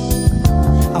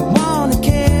 I wanna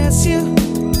kiss you.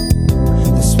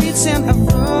 The sweet scent of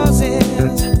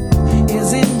roses is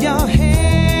in your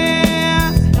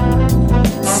hair.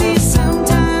 See,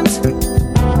 sometimes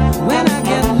when I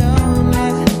get lonely,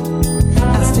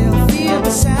 I still feel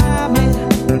beside me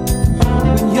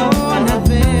when you're not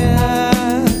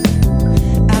there.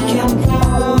 I can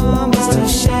promise to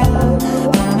share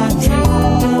all my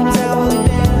dreams. I will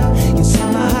dare. You set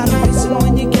my heart racing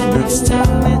when you get next to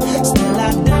me. Still,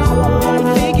 I don't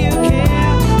think you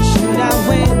care. Should I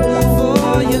wait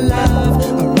for your love,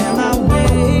 or am I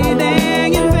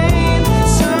waiting in vain?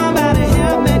 Somebody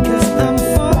help me, 'cause I'm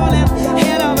falling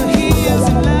head over heels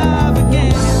in love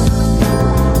again.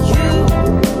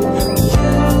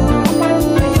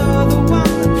 You're the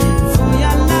one for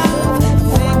your love. I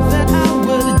think that I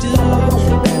would do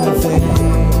anything.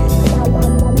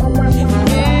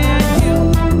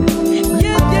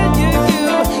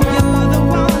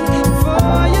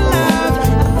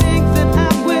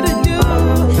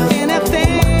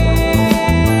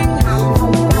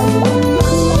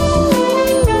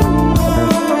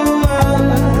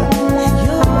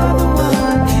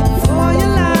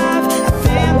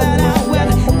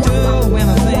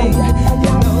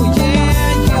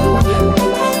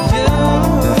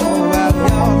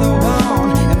 You're the one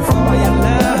for your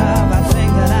love.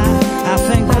 I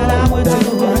think that I would do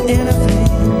anything.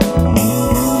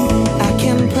 I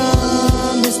can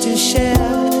promise to share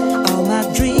all my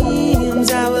dreams.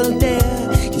 I will dare.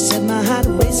 You set my heart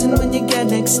racing when you get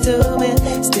next to me.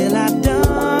 Still, I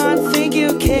don't think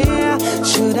you care.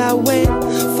 Should I wait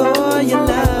for your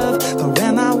love, or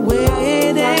am I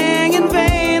waiting in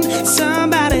vain?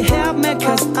 Somebody help me,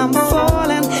 'cause I'm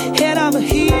falling head over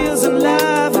heels in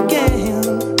love again.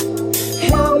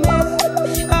 Help me,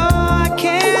 oh,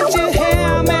 can't you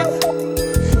hear me?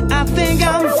 I think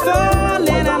I'm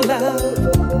falling in love.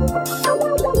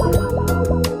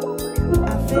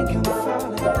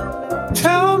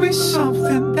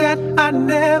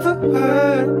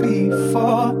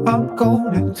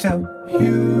 gonna tell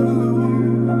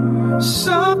you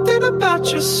something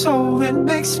about your soul that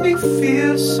makes me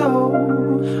feel so.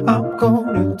 I'm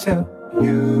gonna tell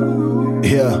you.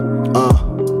 Yeah,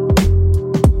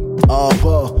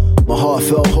 well, my heart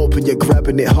felt hoping you're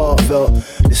grabbing it heartfelt.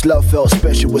 This love felt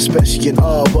special, especially in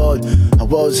our world. I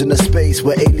was in a space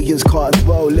where aliens can't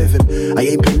dwell living. I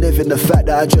ain't been living. The fact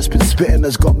that I just been spitting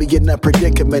has got me in that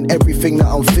predicament. Everything that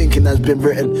I'm thinking has been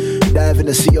written. Dive in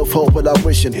a sea of hope while I'm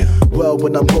wishing. Well,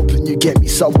 when I'm hoping you get me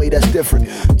some way that's different.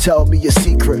 Tell me your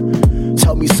secret.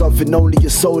 Tell me something only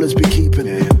your soul has been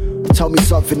keeping. Tell me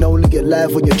something only you're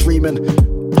alive when you're dreaming.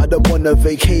 I don't wanna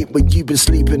vacate when you've been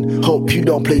sleeping. Hope you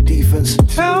don't play defense.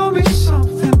 Tell me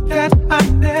something that I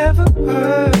never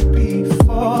heard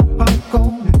before. I'm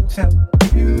gonna tell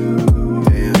you.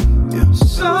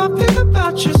 Something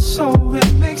about your soul that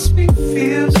makes me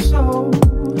feel so.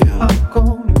 I'm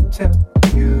gonna tell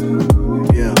you.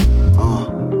 Yeah.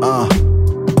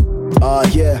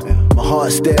 My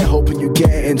heart's there, hoping you get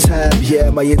it in time. Yeah,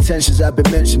 my intentions have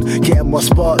been mentioned, getting my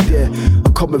spark there. A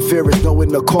common fear is knowing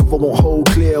the convo won't hold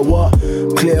clear. What?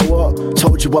 Clear what?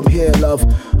 Told you I'm here, love.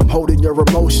 I'm holding your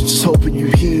emotions, just hoping you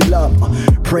heal up.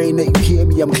 Praying that you hear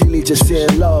me, I'm clearly just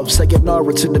saying love.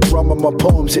 Sayonara to the drum of my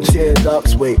poems, it's tear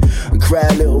ducks. Wait, and cry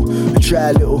a little, and try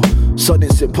a little.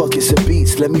 Sonnets and pockets and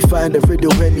beats, let me find a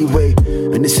riddle anyway.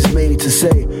 And this is mainly to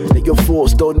say that your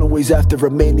thoughts don't always have to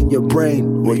remain in your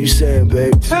brain. What you saying,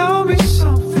 babe? Tell me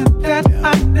something that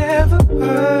I never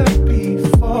heard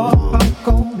before. I'm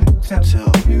gonna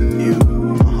tell you.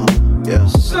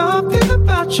 Something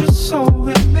about your soul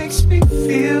that makes me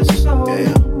feel so.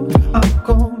 I'm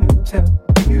gonna tell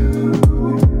you.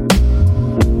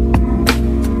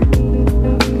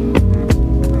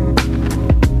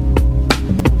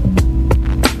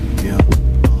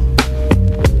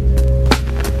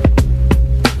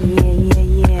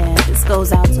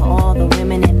 Goes out to all the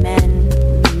women and men,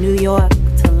 New York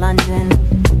to London,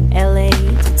 LA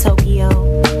to Tokyo,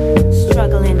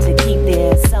 struggling to keep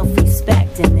their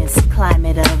self-respect in this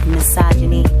climate of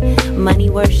misogyny, money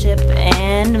worship,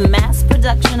 and mass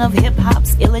production of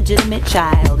hip-hop's illegitimate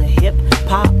child,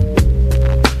 hip-hop.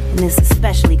 And this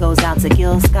especially goes out to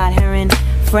Gil Scott-Heron,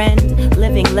 friend,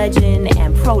 living legend,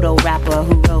 and proto-rapper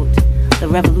who wrote, "The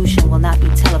revolution will not be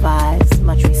televised,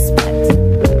 much respect."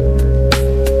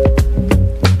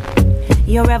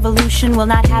 Your revolution will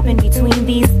not happen between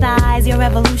these thighs. Your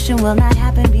revolution will not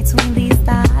happen between these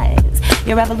thighs.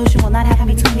 Your revolution will not happen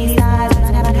between these thighs.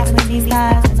 Will not happen between these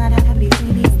thighs. Will not happen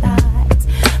between these thighs.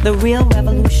 The real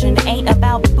revolution ain't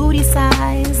about booty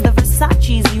size, the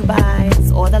Versace's you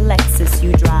buys, or the Lexus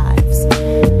you drives.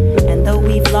 And though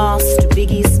we've lost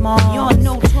Biggie Smalls,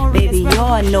 baby,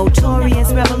 your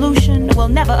notorious revolution will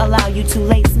never allow you to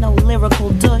lace no lyrical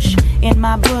douche in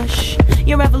my bush.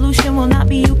 Your revolution will not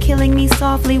be you killing me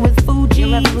softly with Fuji.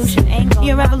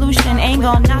 Your revolution ain't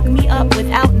gonna knock me up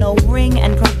without no ring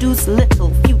and produce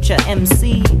little future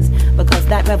MCs. Because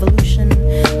that revolution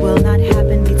will not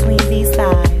happen between these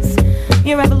thighs.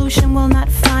 Your revolution will not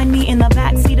find me in the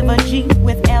backseat of a Jeep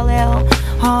with LL,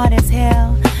 hard as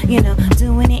hell. You know,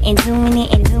 doing it and doing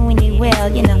it and doing it well.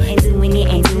 You know, and doing it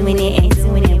and doing it and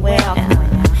doing it well.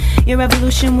 Your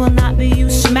revolution will not be you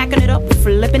smacking it up,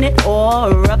 flipping it,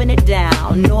 or rubbing it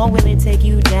down. Nor will it take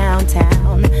you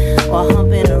downtown or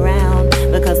humping around.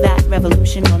 Because that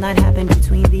revolution will not happen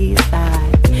between these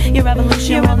thighs. Your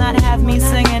revolution will not have me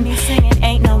singing,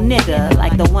 ain't no nigga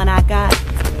like the one I got.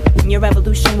 Your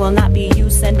revolution will not be you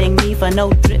sending me for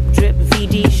no drip drip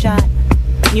VD shot.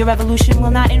 Your revolution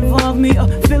will not involve me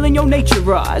filling your nature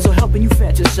rise or helping you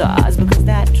fantasize. Because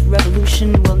that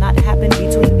revolution will not happen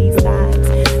between these thighs.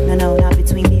 No, not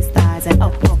between these thighs. And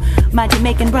my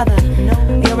Jamaican brother,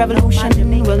 your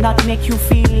revolution will not make you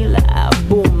feel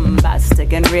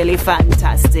bombastic and really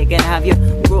fantastic and have you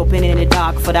groping in the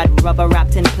dark for that rubber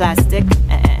wrapped in plastic.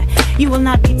 You will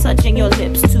not be touching your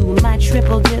lips to my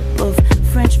triple dip of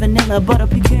French vanilla, butter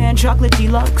pecan, chocolate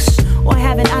deluxe, or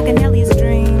having Aganelli's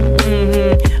dream.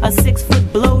 A 6-foot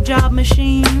blowjob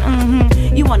machine.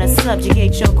 You wanna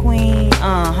subjugate your queen.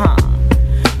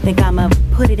 Think I'ma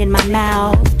put it in my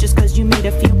mouth just cause you made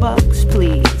a few bucks?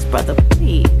 Please, brother,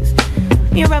 please.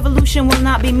 Your revolution will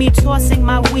not be me tossing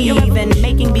my weave and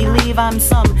making believe I'm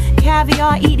some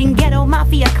caviar-eating ghetto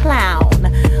mafia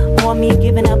clown. Or me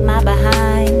giving up my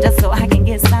behind just so I can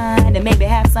get signed and maybe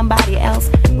have somebody else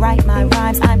write my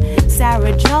rhymes. I'm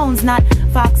Sarah Jones, not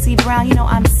Foxy Brown. You know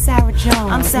I'm Sarah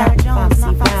Jones. I'm Sarah Jones,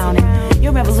 not Foxy Brown. And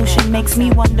your revolution makes me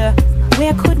wonder,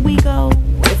 where could we go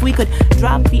if we could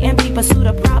drop the empty pursuit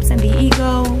of props and the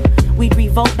ego? We'd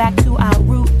revolt back to our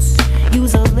roots,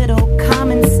 use a little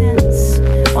common sense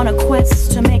on a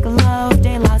quest to make love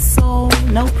de la soul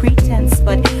no pretense.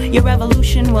 But your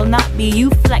revolution will not be you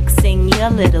flexing your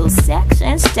little sex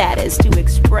and status to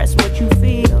express what you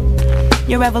feel.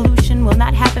 Your revolution will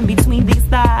not happen between these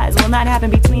thighs, will not happen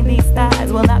between these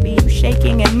thighs, will not be you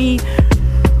shaking and me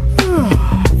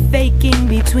faking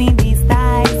between these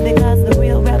thighs, because the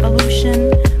real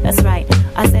revolution, that's right,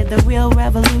 I said the real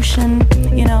revolution,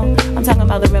 you know, I'm talking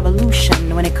about the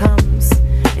revolution. When it comes,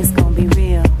 it's gonna be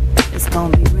real, it's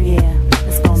gonna be real,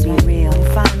 it's gonna be real.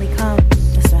 It finally comes,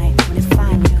 that's right, when it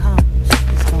finally comes,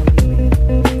 it's gonna be real.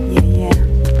 Yeah, yeah,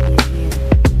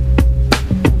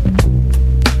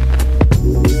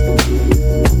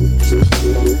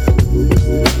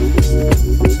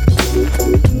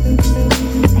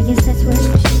 I guess that's what.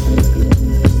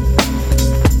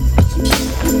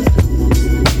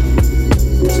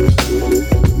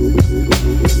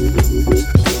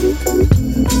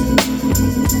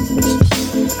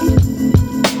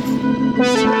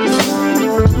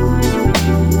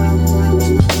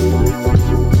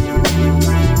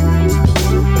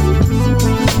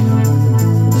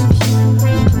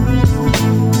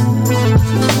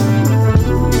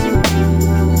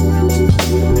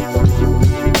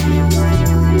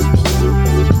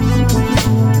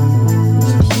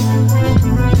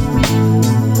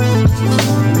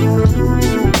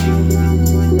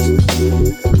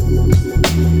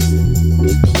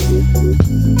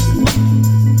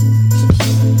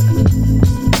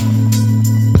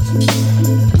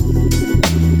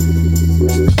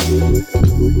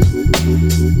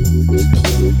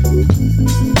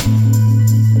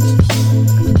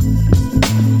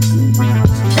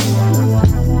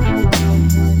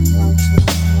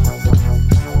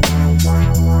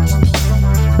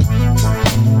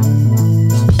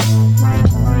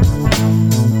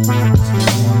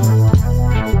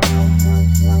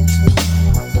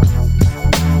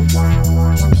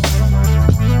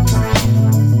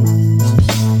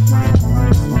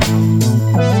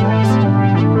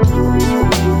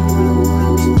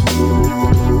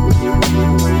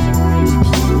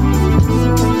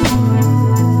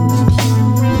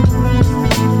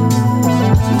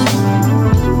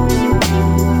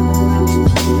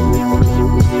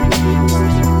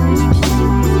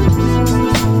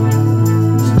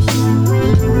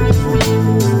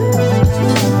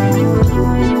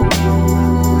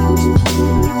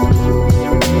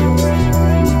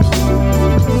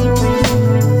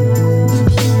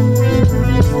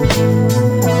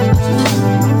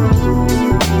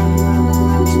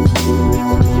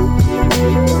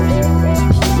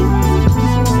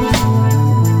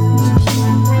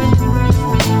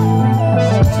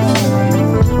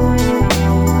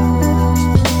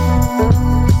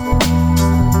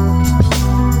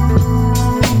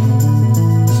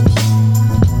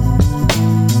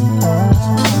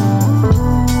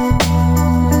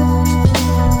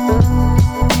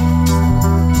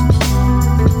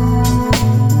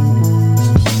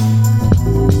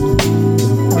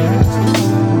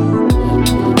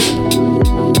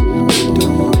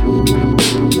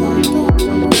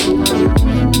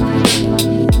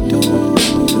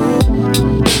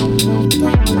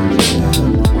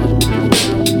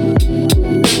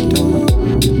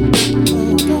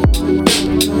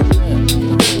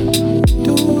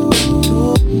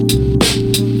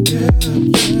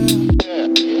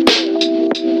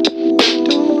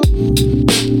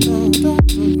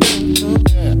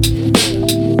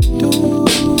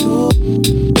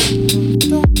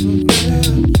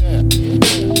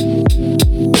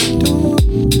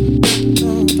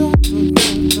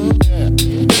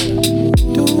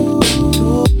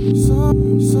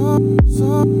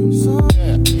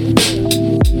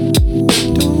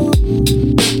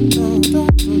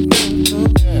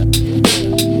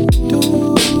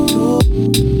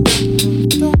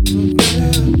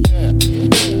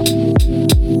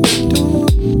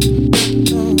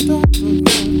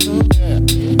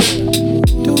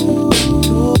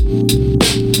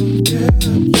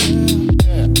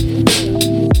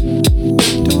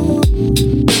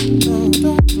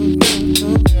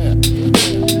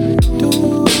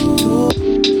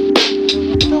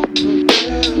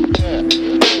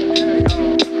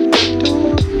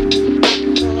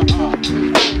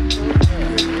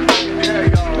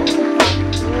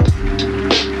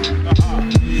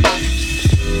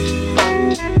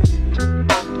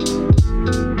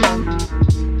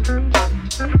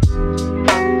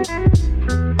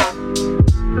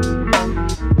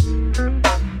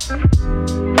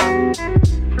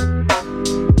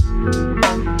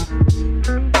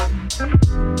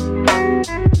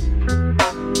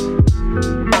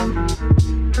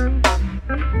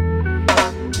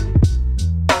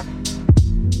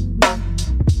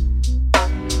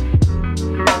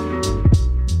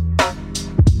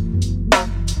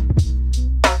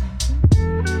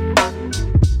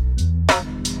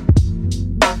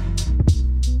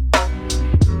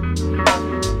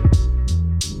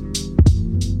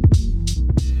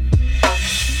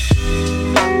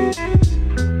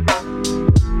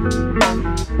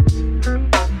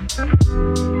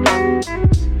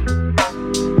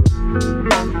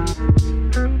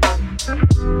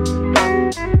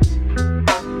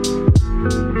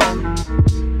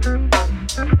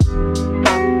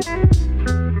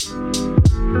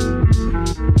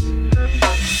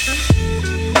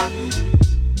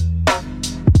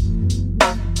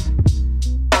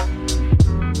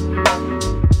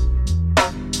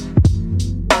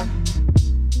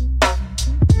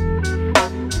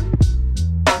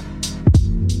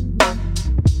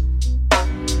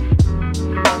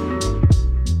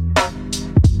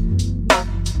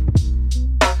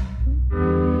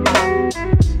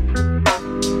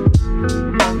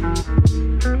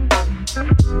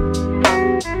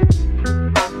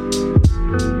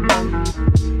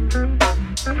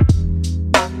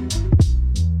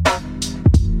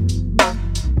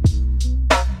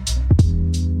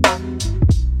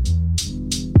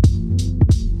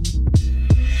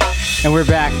 And we're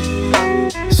back.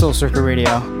 Soul Circle Radio.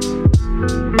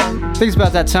 I think it's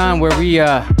about that time where we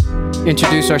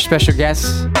introduce our special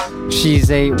guest. She's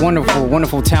a wonderful,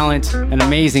 wonderful talent, an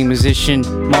amazing musician,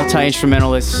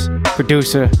 multi-instrumentalist,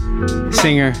 producer,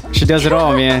 singer. She does it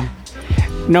all, man.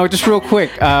 No, just real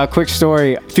quick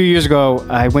story. A few years ago,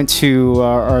 I went to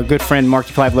our good friend Mark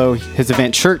DeClivelo, his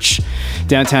event Church,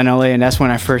 downtown LA, and that's when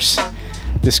I first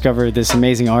discovered this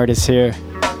amazing artist here.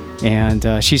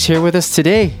 And she's here with us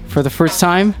today for the first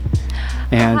time,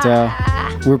 and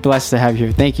we're blessed to have you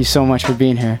here. Thank you so much for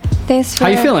being here. Thanks for...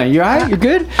 How you feeling? You all right? You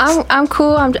good? I'm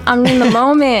cool. I'm in the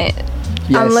moment.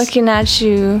 Yes. I'm looking at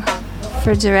you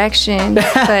for direction,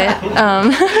 but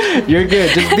You're good.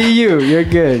 Just be you. You're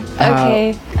good.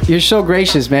 Okay. You're so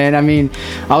gracious, man. I mean,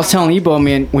 I was telling Ebo,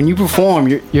 man, when you perform,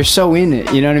 you're so in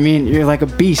it. You know what I mean? You're like a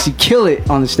beast. You kill it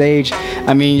on the stage.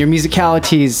 I mean, your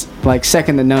musicality is like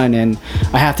second to none, and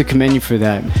I have to commend you for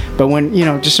that. But when,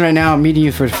 just right now, meeting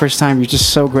you for the first time, you're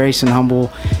just so gracious and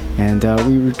humble, and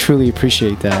we truly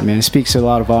appreciate that, man. It speaks a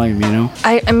lot of volume,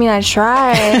 I mean, I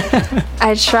try.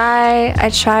 I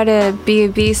try to be a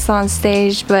beast on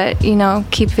stage, but,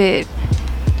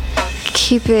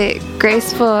 keep it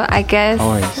graceful, I guess.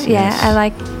 Always, yeah,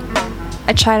 yes.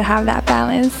 I try to have that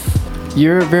balance.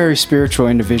 You're a very spiritual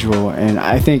individual, and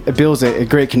I think it builds a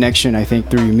great connection, I think,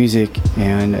 through your music.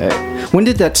 And when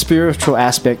did that spiritual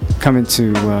aspect come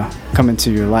into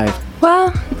your life?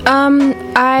 Well,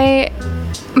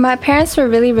 my parents were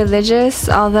really religious,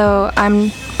 although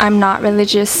I'm not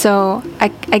religious, so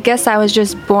I guess I was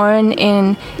just born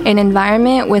in an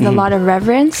environment with a lot of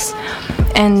reverence,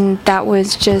 and that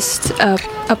was just a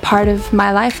part of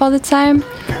my life all the time.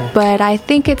 But I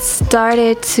think it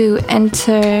started to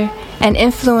enter and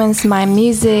influence my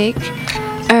music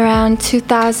around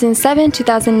 2007,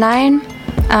 2009,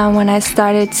 when I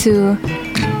started to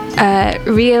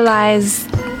realize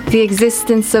the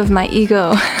existence of my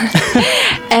ego.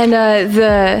 And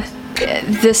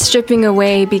the stripping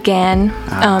away began,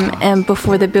 and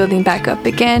before the building back up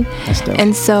began.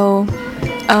 And so,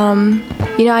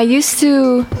 I used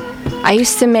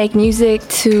to make music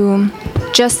to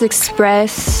just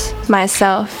express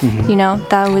myself.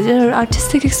 That was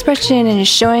artistic expression and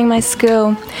just showing my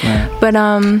skill. Right. But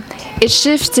it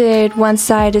shifted once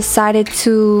I decided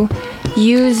to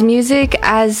use music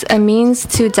as a means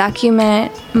to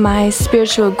document my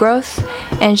spiritual growth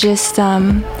and just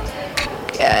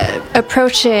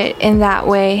approach it in that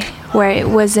way, where it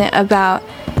wasn't about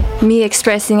me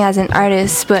expressing as an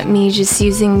artist, but me just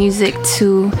using music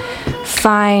to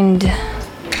find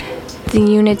the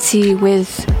unity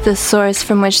with the source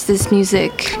from which this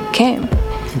music came.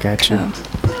 Gotcha.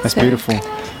 That's beautiful.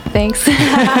 Thanks.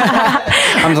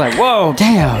 I was like, whoa,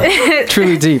 damn,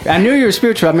 truly deep. I knew you were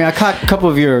spiritual. I mean, I caught a couple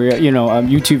of your,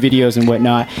 YouTube videos and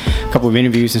whatnot, a couple of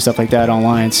interviews and stuff like that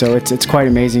online. So it's quite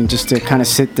amazing just to kind of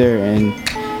sit there and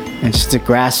just to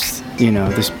grasp,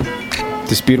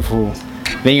 this beautiful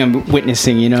thing I'm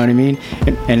witnessing. You know what I mean?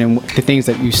 And then the things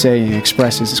that you say and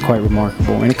express is quite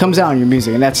remarkable, and it comes out in your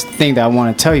music. And that's the thing that I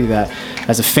want to tell you, that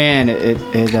as a fan,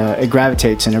 it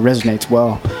gravitates and it resonates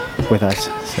well with us.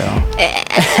 So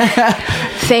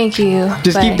thank you.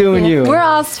 Just keep doing you. We're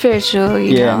all spiritual,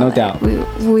 yeah, no doubt.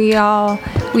 We all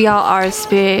are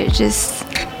spirit, just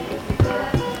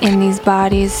in these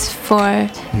bodies for a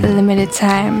limited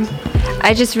time.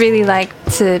 I just really like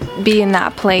to be in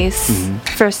that place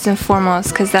first and foremost,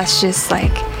 because that's just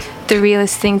like the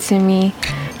realest thing to me.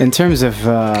 In terms of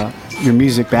your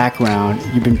music background,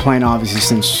 you've been playing obviously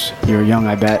since you were young,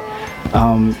 I bet.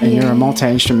 And you're a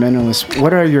multi-instrumentalist.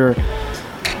 What are your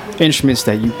instruments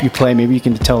that you play? Maybe you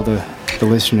can tell the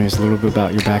listeners a little bit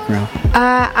about your background.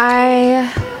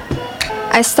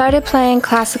 I started playing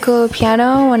classical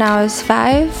piano when I was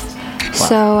 5. Wow.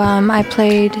 So I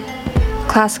played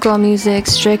classical music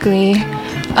strictly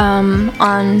on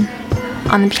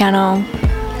the piano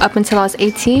up until I was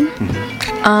 18.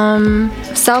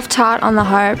 Self-taught on the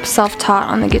harp, self-taught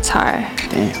on the guitar.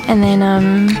 Damn. And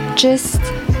then just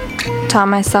taught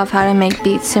myself how to make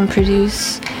beats and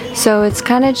produce. So it's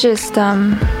kind of just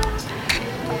I'm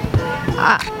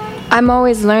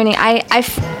always learning.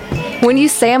 When you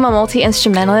say I'm a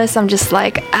multi-instrumentalist, I'm just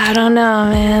like, I don't know,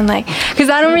 man, like,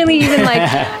 because I don't really even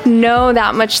like know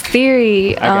that much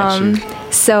theory.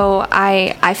 So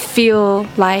I feel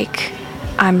like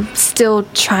I'm still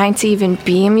trying to even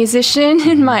be a musician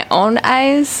in my own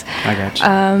eyes. I got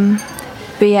you.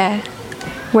 But yeah,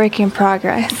 work in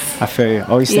progress. I feel you.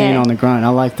 Always staying on the grind. I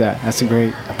like that. That's a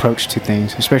great approach to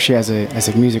things, especially as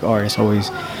a music artist. Always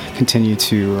continue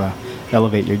to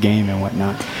elevate your game and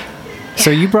whatnot. So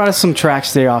you brought us some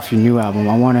tracks there off your new album.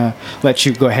 I want to let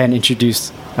you go ahead and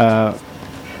introduce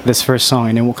this first song,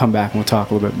 and then we'll come back and we'll talk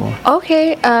a little bit more.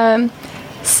 Okay.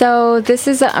 So this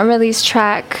is an unreleased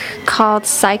track called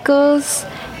Cycles,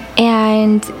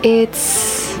 and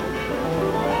it's,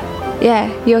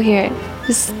 yeah, you'll hear it.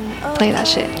 Just play that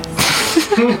shit.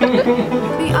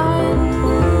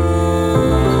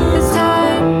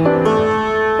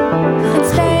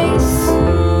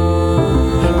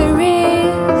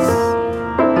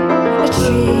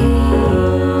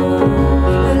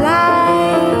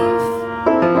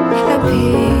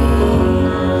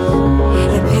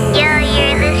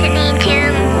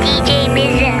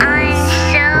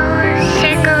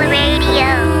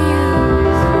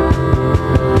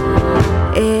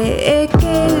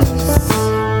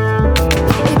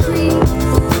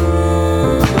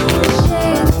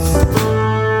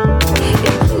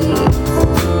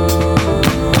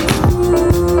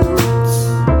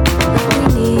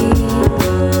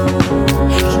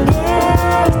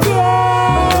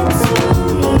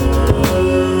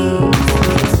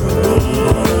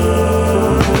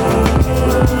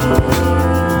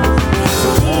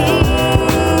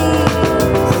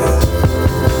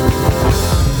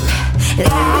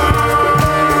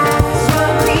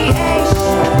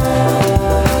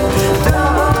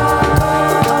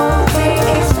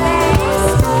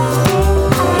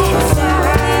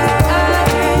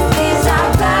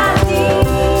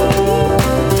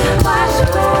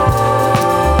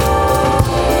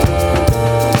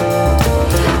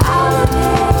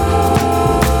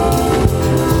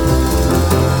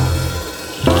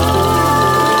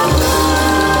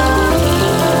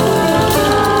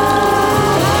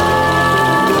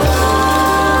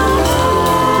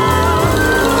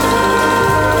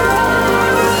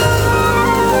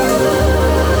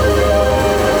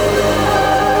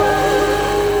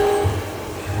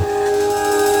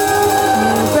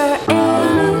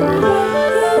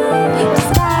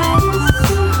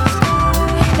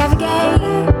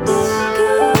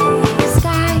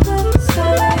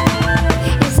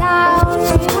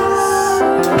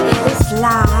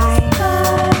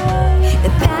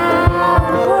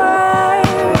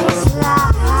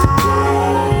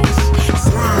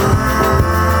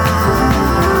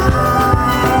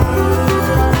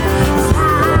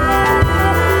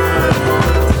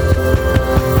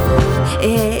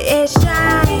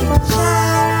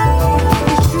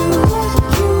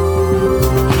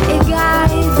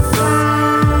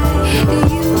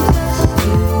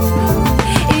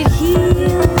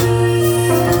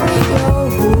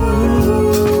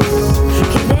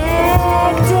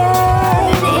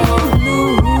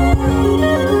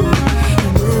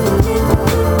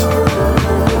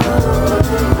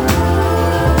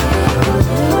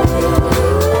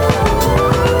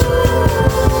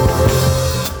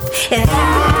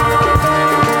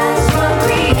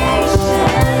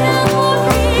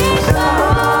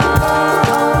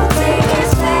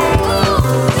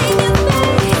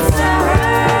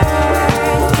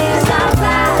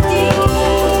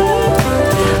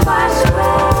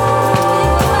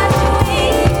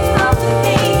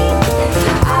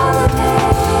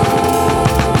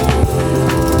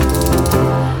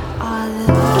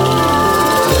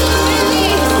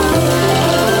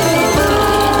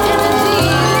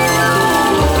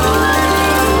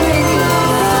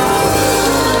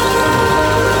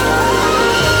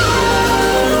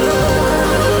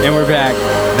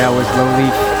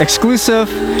 Exclusive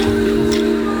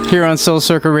here on Soul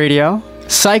Circle Radio.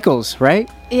 Cycles, right?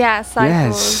 Yeah,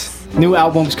 Cycles. Yes. New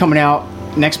album's coming out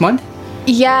next month?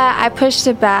 Yeah, I pushed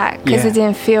it back because it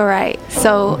didn't feel right.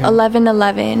 So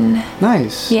 11/11.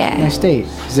 Nice. Yeah. Nice date.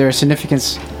 Is there a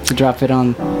significance to drop it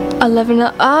on? 11.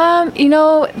 You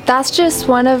know, that's just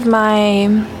one of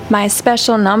my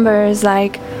special numbers.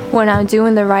 Like when I'm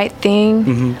doing the right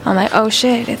thing, I'm like, oh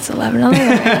shit, it's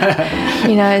 11/11.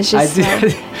 You know, it's just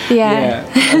like, yeah.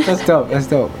 That's dope. That's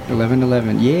dope.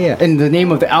 11/11. Yeah. And the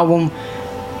name of the album?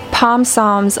 Palm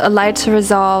Psalms, A Light to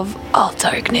Resolve All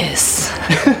Darkness.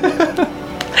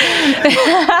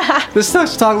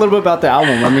 Let's talk a little bit about the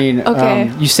album. I mean,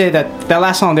 you say that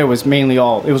last song there was mainly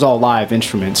all live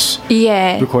instruments.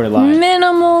 Yeah. Recorded live.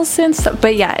 Minimal synth stuff.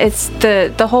 But yeah, it's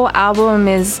the whole album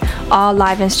is all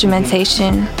live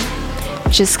instrumentation.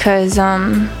 Just because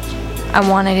I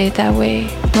wanted it that way.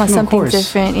 I want something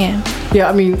different, yeah. Yeah,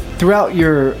 I mean, throughout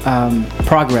your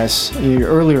progress, your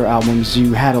earlier albums,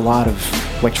 you had a lot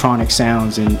of electronic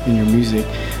sounds in your music.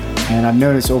 And I've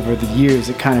noticed over the years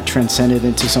it kind of transcended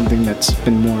into something that's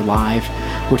been more live,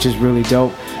 which is really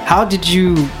dope. How did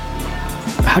you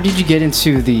get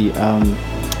into the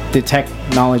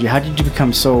technology? How did you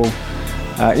become so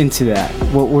into that?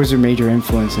 What was your major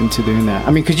influence into doing that?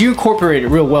 I mean, because you incorporate it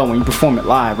real well when you perform it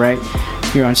live, right?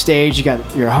 you're on stage, you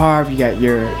got your harp, you got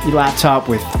your laptop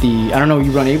with the, I don't know,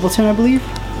 you run Ableton, I believe?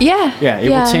 Yeah. Yeah,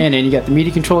 Ableton, and you got the MIDI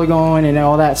controller going and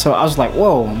all that. So I was like,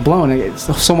 whoa, I'm blown.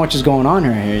 So much is going on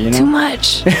right here, you know? Too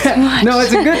much. No,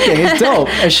 it's a good thing. It's dope.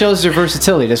 It shows their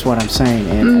versatility. That's what I'm saying.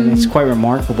 And it's quite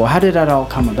remarkable. How did that all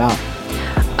come about?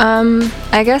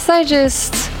 I guess I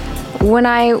just, when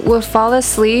I would fall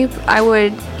asleep, I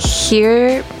would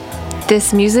hear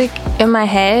this music in my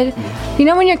head. You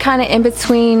know when you're kind of in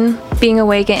between being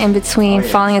awake and in between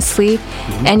falling asleep,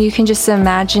 and you can just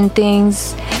imagine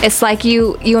things. It's like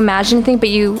you imagine things, but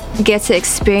you get to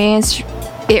experience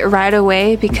it right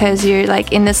away because you're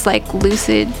like in this like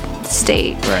lucid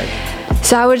state. Right.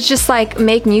 So I would just like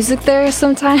make music there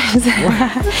sometimes.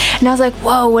 And I was like,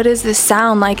 whoa, what is this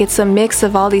sound? Like it's a mix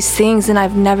of all these things, and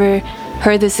I've never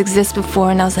heard this exist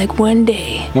before. And I was like, one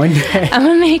day I'm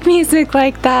gonna make music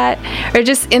like that, or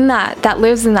just in that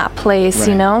lives in that place,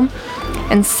 you know?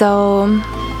 And so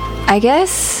I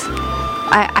guess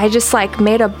I just like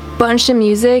made a bunch of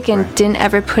music and didn't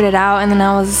ever put it out. And then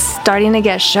I was starting to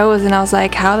get shows, and I was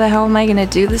like, how the hell am I gonna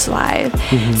do this live?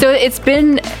 So it's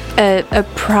been a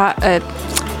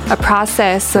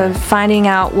process of finding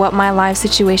out what my live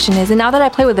situation is. And now that I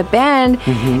play with a band,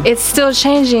 it's still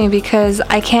changing because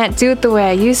I can't do it the way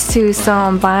I used to. So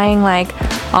I'm buying like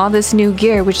all this new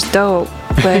gear, which is dope.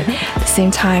 But at the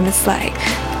same time, it's like,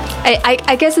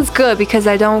 I guess it's good because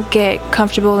I don't get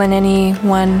comfortable in any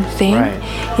one thing. Right.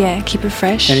 Yeah, keep it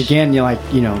fresh. And again, you're like,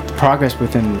 you know, progress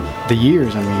within the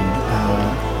years. I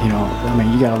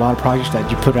mean, you got a lot of projects that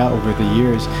you put out over the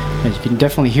years, and you can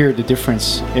definitely hear the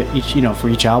difference for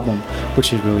each album,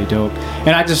 which is really dope. And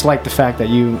I just like the fact that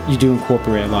you do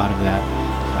incorporate a lot of that,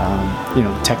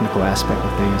 the technical aspect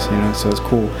of things, you know, so it's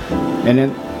cool. And then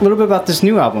a little bit about this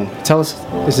new album. Tell us,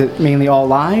 is it mainly all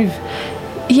live?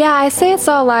 Yeah, I say it's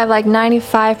all live, like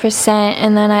 95%,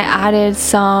 and then I added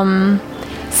some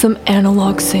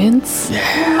analog synths.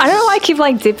 Yes. I don't know why I keep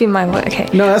like dipping my voice. Okay.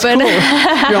 No, that's cool.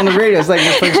 You're on the radio. It's like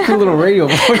this cool little radio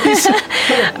voice.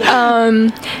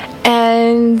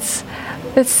 And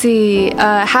let's see,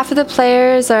 half of the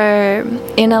players are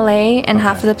in LA and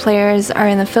half of the players are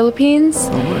in the Philippines.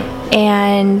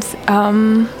 And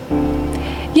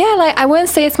yeah, like I wouldn't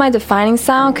say it's my defining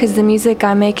sound because the music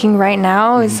I'm making right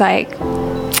now is like,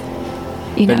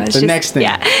 you know, it's the just, next thing.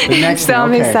 Yeah. The next so thing.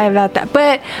 I'm excited about that.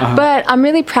 But I'm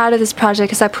really proud of this project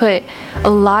because I put a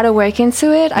lot of work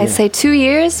into it. I'd say 2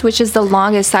 years, which is the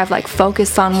longest I've like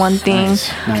focused on one thing.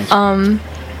 Nice.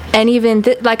 And even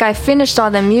like I finished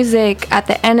all the music at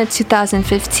the end of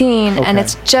 2015, and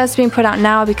it's just being put out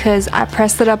now because I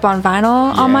pressed it up on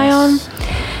vinyl on my own.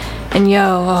 And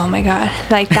oh my God,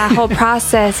 like that whole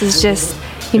process is just,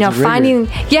 you know, finding,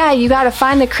 you got to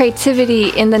find the creativity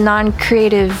in the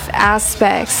non-creative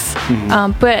aspects.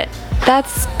 But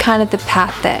that's kind of the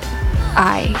path that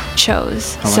I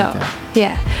chose.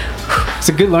 It's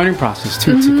a good learning process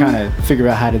too, to kind of figure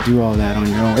out how to do all that on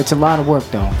your own. It's a lot of work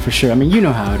though, for sure. I mean, you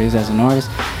know how it is as an artist.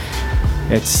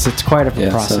 It's quite a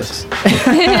process.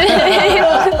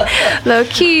 Low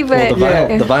key, but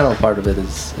the vinyl part of it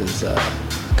is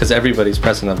because everybody's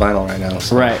pressing a vinyl right now.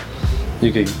 So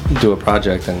you could do a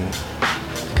project and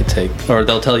it could take, or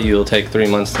they'll tell you it'll take 3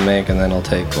 months to make, and then it'll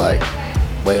take like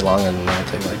way longer than that.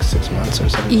 It'll take like 6 months or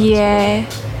 7 months. Yeah,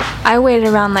 I waited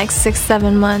around like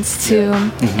 6-7 months too,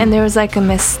 and there was like a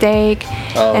mistake,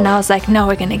 and I was like, no,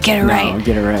 we're gonna get it right.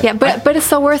 Get it right. Yeah, but it's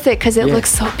so worth it because it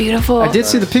looks so beautiful. I did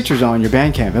see the pictures on your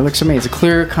Bandcamp. It looks amazing. It's a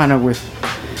clear kind of with,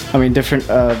 I mean, different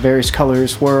various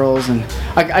colors, swirls, and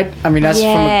I mean that's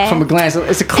from a glance.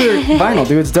 It's a clear vinyl,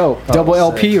 dude. It's dope. Double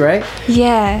LP, right?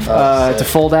 Yeah. To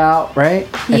fold out, right?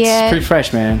 It's pretty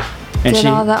fresh, man. And did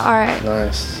all the art.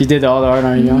 Nice. You did all the art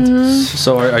on your own.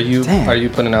 So are you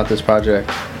putting out this project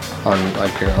on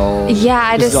like your own? Yeah,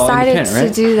 I decided to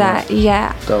do that.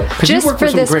 Yeah. Dope. Because you worked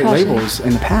with some great labels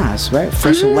in the past, right?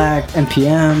 Fresh Select,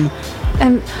 NPM,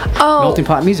 Melting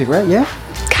Pot Music, right? Yeah.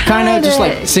 Kind of just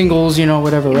like singles, you know,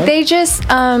 whatever, right? They just,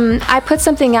 I put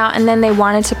something out and then they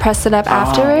wanted to press it up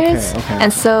afterwards. Okay.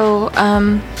 And so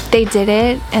they did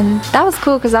it, and that was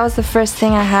cool because that was the first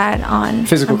thing I had on.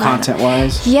 Physical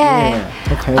content-wise? Yeah.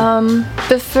 Okay.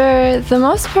 But for the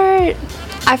most part,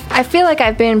 I feel like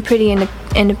I've been pretty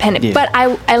independent. Yeah. But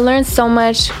I learned so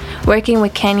much working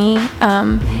with Kenny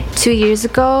 2 years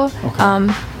ago.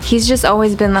 Okay. He's just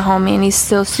always been the homie, and he's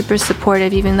still super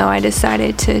supportive, even though I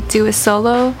decided to do a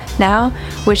solo now,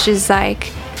 which is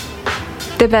like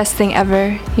the best thing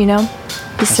ever, you know?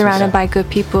 He's surrounded by good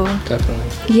people.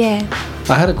 Definitely. Yeah.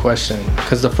 I had a question,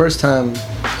 because the first time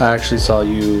I actually saw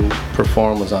you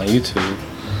perform was on YouTube,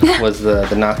 was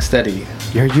the Knock Steady.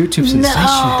 Your YouTube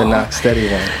sensation. The Knock Steady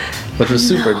one. which was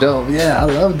super dope. Yeah, I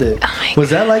loved it.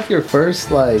 Was that like your first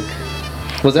was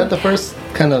that the first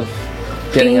kind of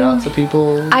getting out to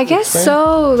people? I guess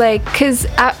so, like, because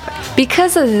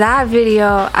of that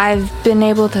video, I've been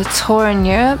able to tour in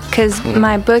Europe, because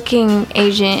my booking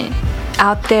agent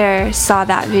out there saw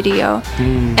that video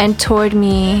and toured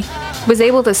me, was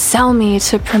able to sell me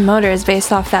to promoters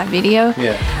based off that video.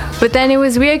 Yeah. But then it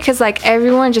was weird because like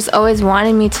everyone just always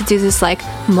wanted me to do this like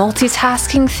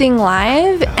multitasking thing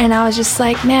live, and I was just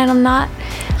like, man, I'm not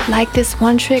like this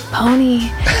one-trick pony.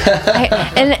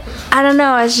 And I don't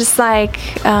know, I was just like,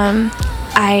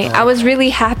 I was really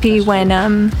happy when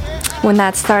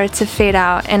that started to fade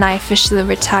out and I officially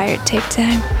retired Take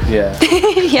Time. Yeah.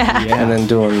 Yeah. And then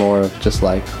doing more of just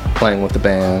like playing with the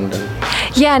band and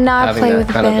now I play with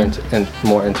the band. And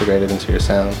more integrated into your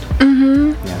sound.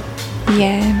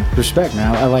 Yeah. Respect,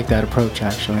 man. I like that approach,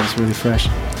 actually. It's really fresh.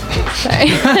 Sorry.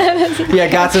 Yeah,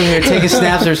 got some here taking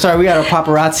snaps there. Sorry, we got our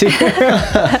paparazzi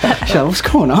here. What's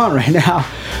going on right now?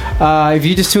 If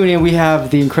you just tune in, we have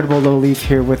the incredible Low Leaf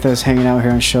here with us, hanging out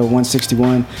here on show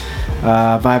 161,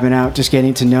 vibing out, just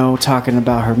getting to know, talking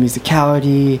about her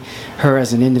musicality, her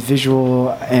as an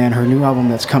individual, and her new album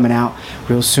that's coming out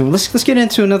real soon. Let's get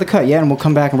into another cut, and we'll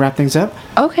come back and wrap things up.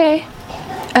 Okay.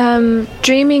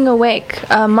 Dreaming Awake.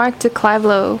 Mark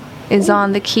DeClivelo is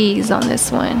on the keys on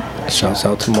this one. Shouts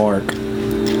out to Mark.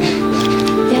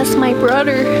 Yes, my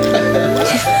brother.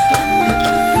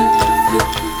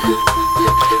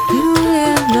 You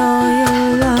lived all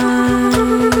your life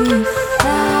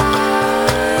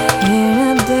in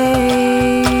a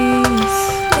daze,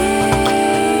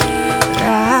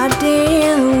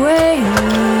 riding away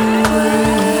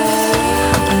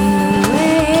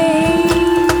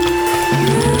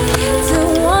to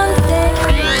one day.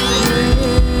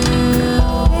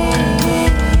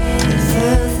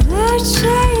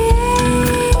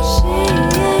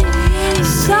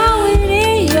 Saw it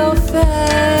in your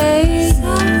face.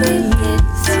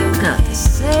 Not the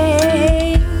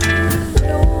same.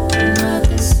 Not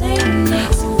the same. Time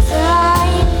keeps on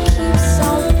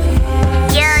passing.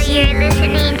 Yo, you're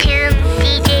listening to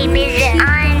DJ Mizza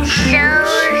on Soul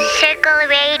Circle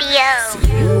Radio.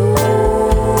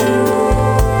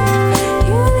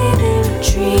 You live in a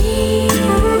dream.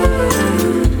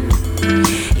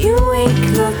 You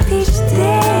wake up each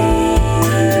day,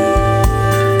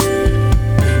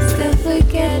 still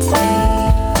forgetting.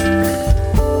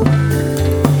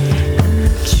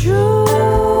 True,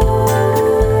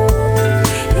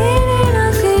 it ain't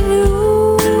nothing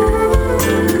new.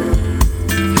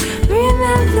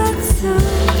 Remember to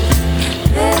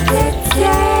meditate,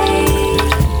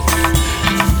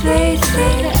 faith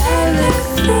in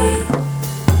everything.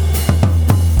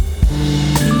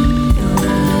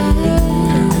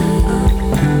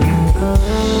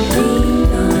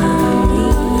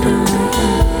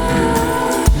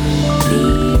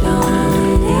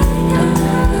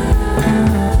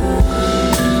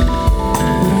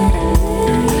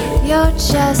 You're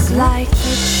just like the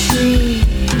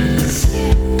trees,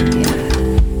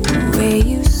 the way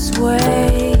you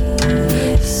sway,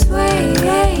 sway.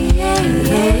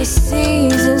 All the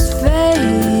seasons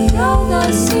fade, all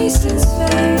the seasons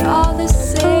fade, all the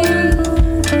same.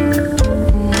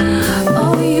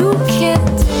 Oh, you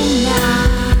can't deny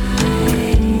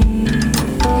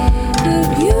the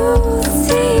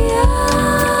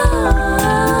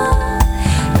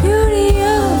beauty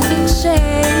of the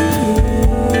change.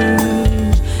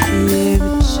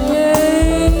 Never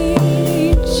change.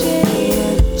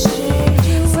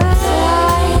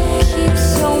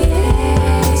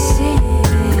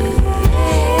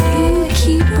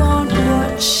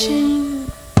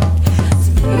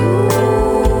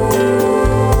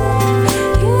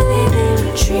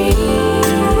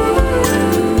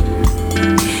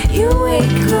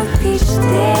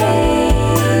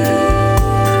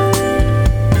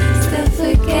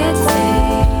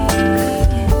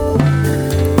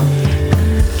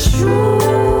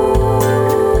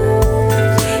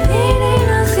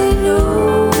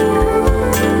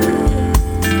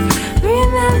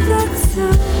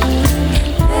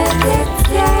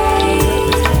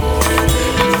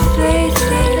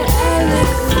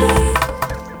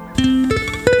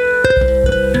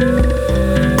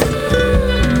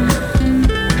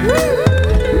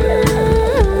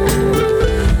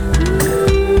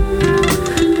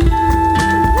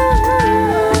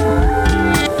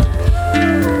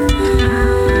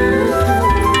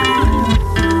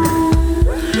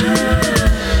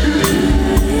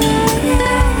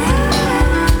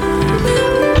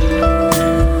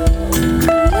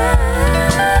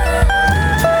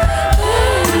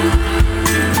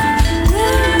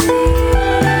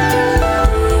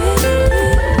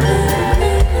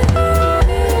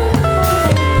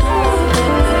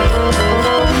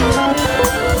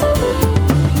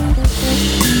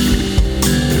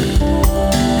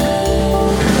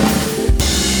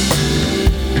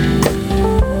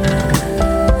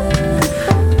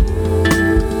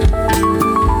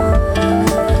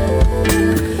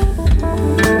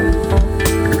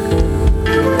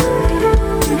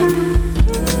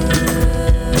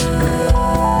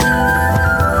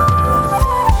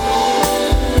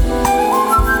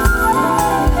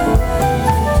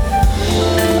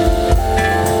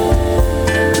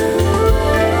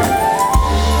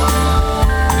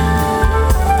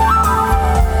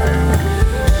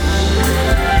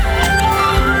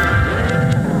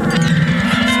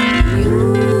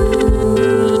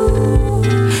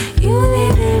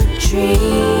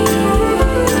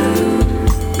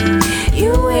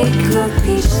 cook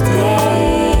each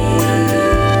day.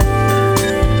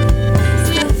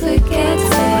 Still forgetting.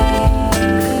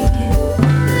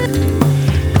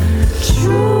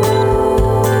 True,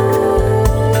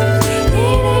 it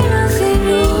ain't nothing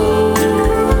new.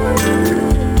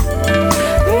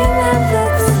 Remember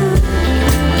to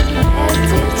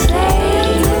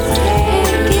meditate,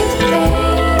 give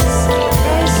thanks.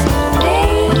 There's some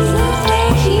days that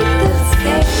keep the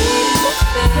faith.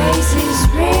 Praises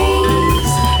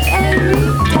raise every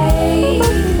day.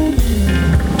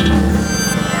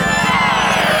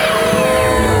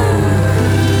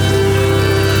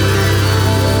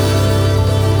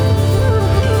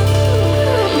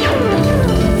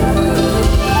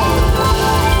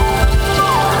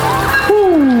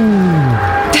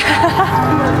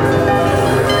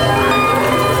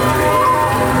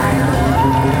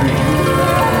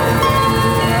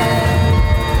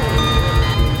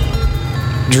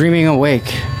 Dreaming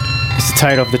Awake is the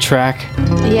title of the track.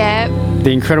 Yeah.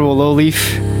 The Incredible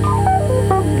Lowleaf.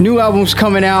 New album's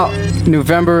coming out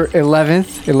November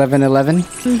 11th, 11/11.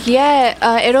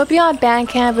 Yeah, it'll be on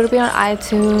Bandcamp, it'll be on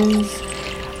iTunes.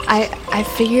 I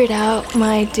figured out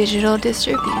my digital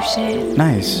distribution.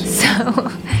 Nice.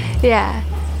 So, yeah,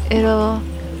 it'll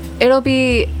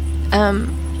be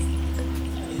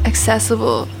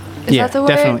accessible. Is Yeah, that the word?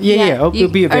 definitely. Yeah. It'll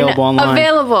be available online.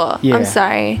 Available. Yeah. I'm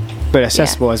sorry. But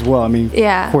accessible as well. I mean,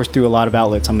 Yeah. of course, through a lot of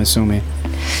outlets, I'm assuming.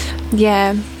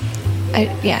 Yeah.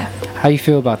 Yeah. How you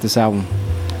feel about this album?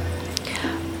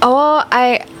 Oh,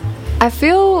 I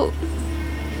feel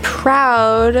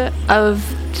proud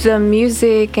of the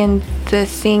music and the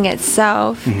thing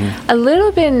itself. A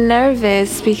little bit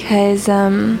nervous because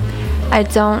I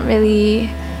don't really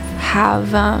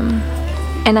have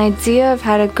an idea of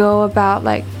how to go about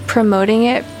like promoting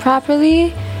it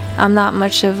properly. I'm not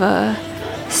much of a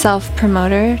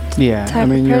self-promoter Yeah, type I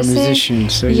mean, of you're a person. musician,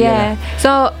 so yeah.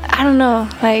 So I don't know,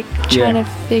 like trying Yeah. to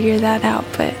figure that out,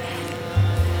 but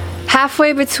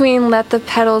halfway between let the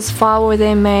petals fall where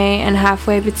they may and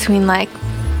halfway between like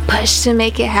push to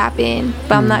make it happen,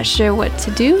 but I'm not sure what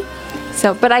to do.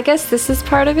 So, but I guess this is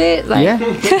part of it, like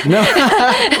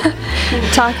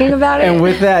talking about it. And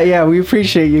with that, yeah, we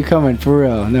appreciate you coming, for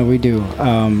real. No, we do.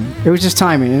 It was just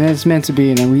timing, and it's meant to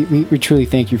be, and we truly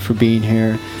thank you for being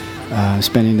here,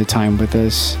 spending the time with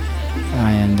us,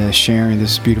 and sharing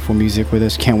this beautiful music with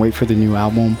us. Can't wait for the new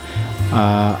album.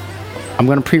 I'm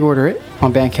going to pre-order it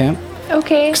on Bandcamp.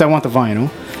 Okay. Because I want the vinyl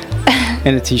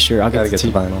and a t-shirt. I'll Gotta get the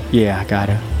vinyl. Yeah, I got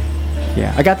it.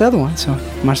 Yeah, I got the other one, so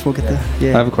might as well get the...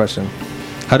 Yeah. I have a question.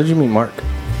 How did you meet Mark?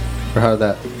 Or how did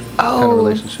that kind of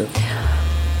relationship?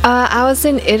 I was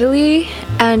in Italy,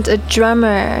 and a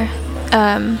drummer,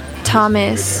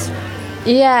 Thomas,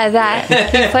 that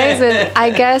he plays with, I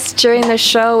guess during the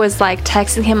show was like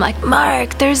texting him like,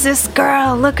 Mark, there's this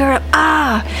girl, look her up,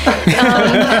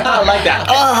 I like that.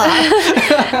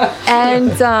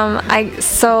 And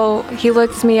so he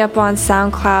looked me up on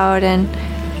SoundCloud and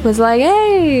was like,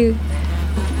 hey,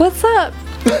 what's up?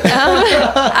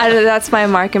 That's my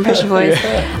Mark impression voice.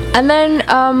 And then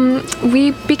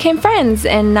we became friends,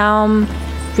 and now I'm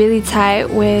really tight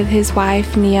with his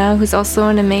wife Nia, who's also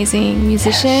an amazing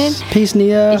musician. Yes. Peace,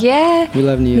 Nia. Yeah, we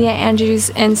love Nia. Nia Andrews.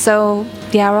 And so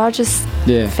we're all just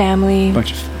family.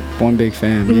 Bunch of one big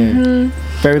fam. Yeah,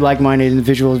 very like-minded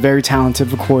individuals, very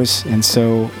talented, of course. And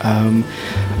so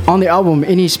on the album,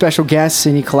 any special guests,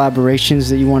 any collaborations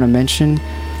that you want to mention?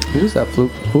 Who's that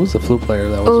flute? Who's the flute player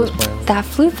that was just playing? That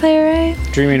flute player, right?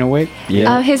 Dreaming Awake.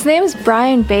 Yeah. His name is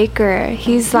Brian Baker.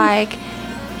 He's like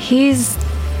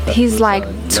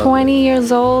 20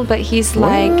 years old, but he's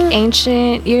like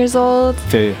ancient years old.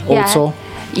 The old soul.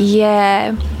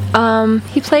 Yeah.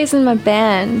 He plays in my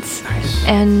band. Nice.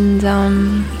 And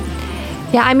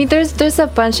I mean, there's a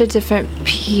bunch of different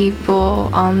people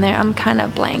on there. I'm kind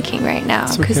of blanking right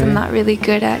now because I'm not really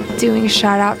good at doing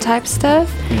shout out type stuff.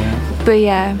 Yeah. But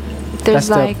yeah, there's That's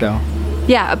like dope,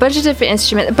 though. a bunch of different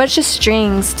instruments, a bunch of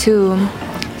strings too.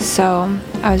 So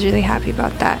I was really happy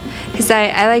about that because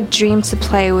I like dream to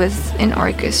play with an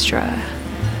orchestra,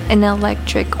 an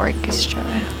electric orchestra.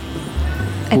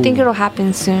 I think it'll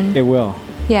happen soon. It will.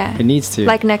 Yeah. It needs to.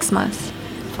 Like next month.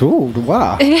 Ooh,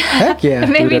 wow. Heck yeah.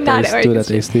 Maybe not orchestra. Do it at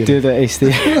the Ace Theater. Do the Ace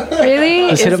Theater. Really?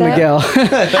 Let's hit up Miguel.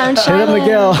 I'm trying Hit up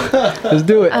Miguel. Let's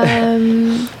do it.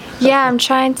 Yeah, I'm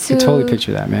trying to. I totally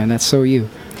picture that, man. That's so you.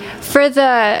 For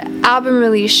the album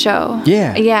release show.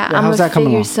 Yeah. Yeah. How's that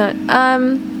coming along?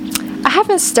 I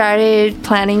haven't started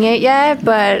planning it yet,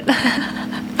 but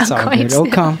It's all good. It'll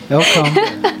come. It'll come.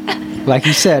 Like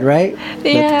you said, right? Let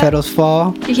the petals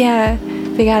fall. Yeah.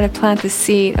 But We gotta plant the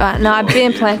seed. No, I've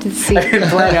been planting the seed.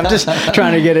 I'm just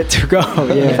trying to get it to go.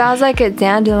 Yeah. If I was like a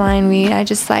dandelion weed, I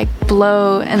just like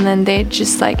blow and then they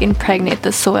just like impregnate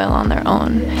the soil on their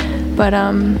own. But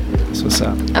that's what's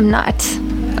up. I'm not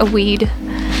a weed.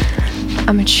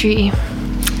 I'm a tree.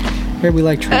 Here we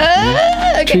like trees.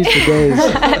 Okay. Trees for days.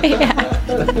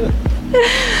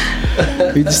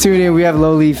 We just tuned in. We have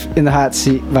Low Leaf in the hot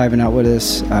seat vibing out with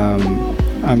us.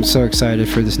 I'm so excited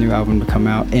for this new album to come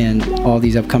out and all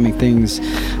these upcoming things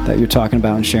that you're talking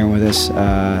about and sharing with us.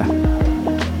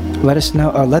 Let us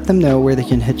know, let them know where they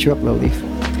can hit you up, Low Leaf.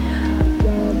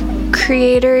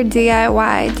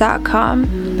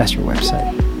 CreatorDIY.com. That's your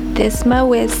website. This is my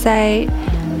website,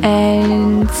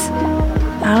 and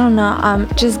I don't know.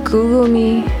 Just Google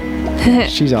me.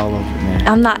 She's all over, man.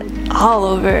 I'm not all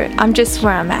over. I'm just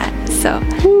where I'm at. So,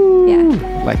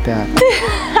 yeah. Like that.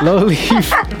 Low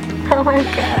Leaf. Oh my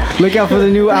God. Look out for the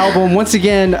new album. Once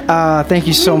again, thank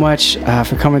you so much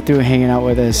for coming through and hanging out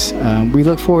with us. We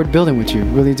look forward to building with you.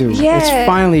 Really do. Yeah. It's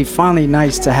finally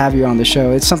nice to have you on the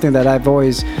show. It's something that I've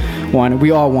always wanted.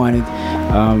 We all wanted.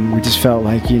 We just felt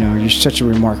like, you're such a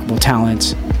remarkable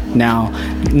talent. Now,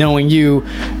 knowing you,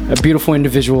 a beautiful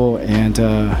individual, and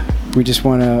we just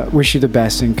want to wish you the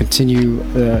best and continue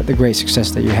the great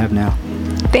success that you have now.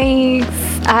 Thanks.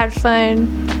 I had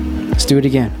fun. Let's do it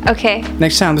again. Okay.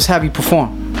 Next time, let's have you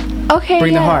perform. Okay.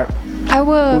 Bring the harp. I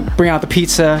will. We'll bring out the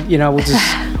pizza. We'll just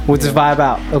vibe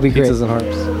out. It'll be great. Pizzas and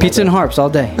harps. Pizza and harps all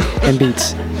day, and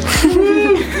beats.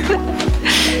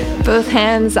 Both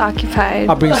hands occupied.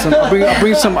 I'll bring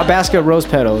a basket of rose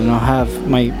petals, and I'll have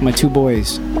my two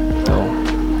boys.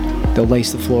 They'll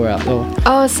lace the floor out.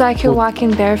 So I can walk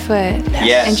in barefoot.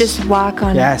 Yes. And just walk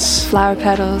on flower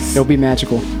petals. It'll be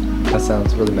magical. That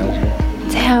sounds really magical.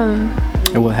 Damn.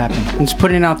 It will happen. I'm just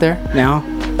putting it out there now.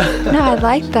 No, I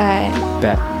like that.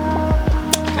 Bet.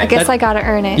 I guess I gotta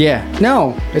earn it. Yeah.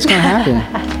 No, it's gonna happen.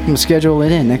 I'm gonna schedule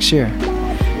it in next year.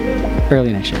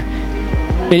 Early next year.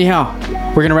 Anyhow,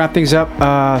 we're gonna wrap things up.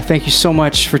 Thank you so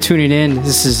much for tuning in.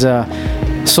 This is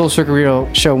Soul Circle Radio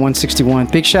Show 161.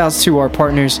 Big shouts to our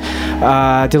partners,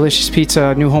 Delicious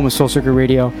Pizza, new home of Soul Circle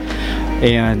Radio,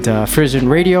 and Frisian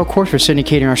Radio, of course, for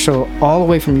syndicating our show all the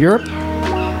way from Europe.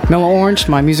 Mellow Orange,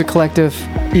 my music collective,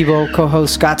 Evo,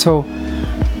 co-host Gato,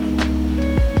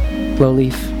 Low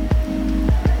Leaf.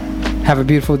 Have a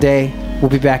beautiful day.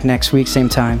 We'll be back next week, same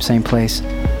time, same place.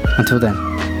 Until then.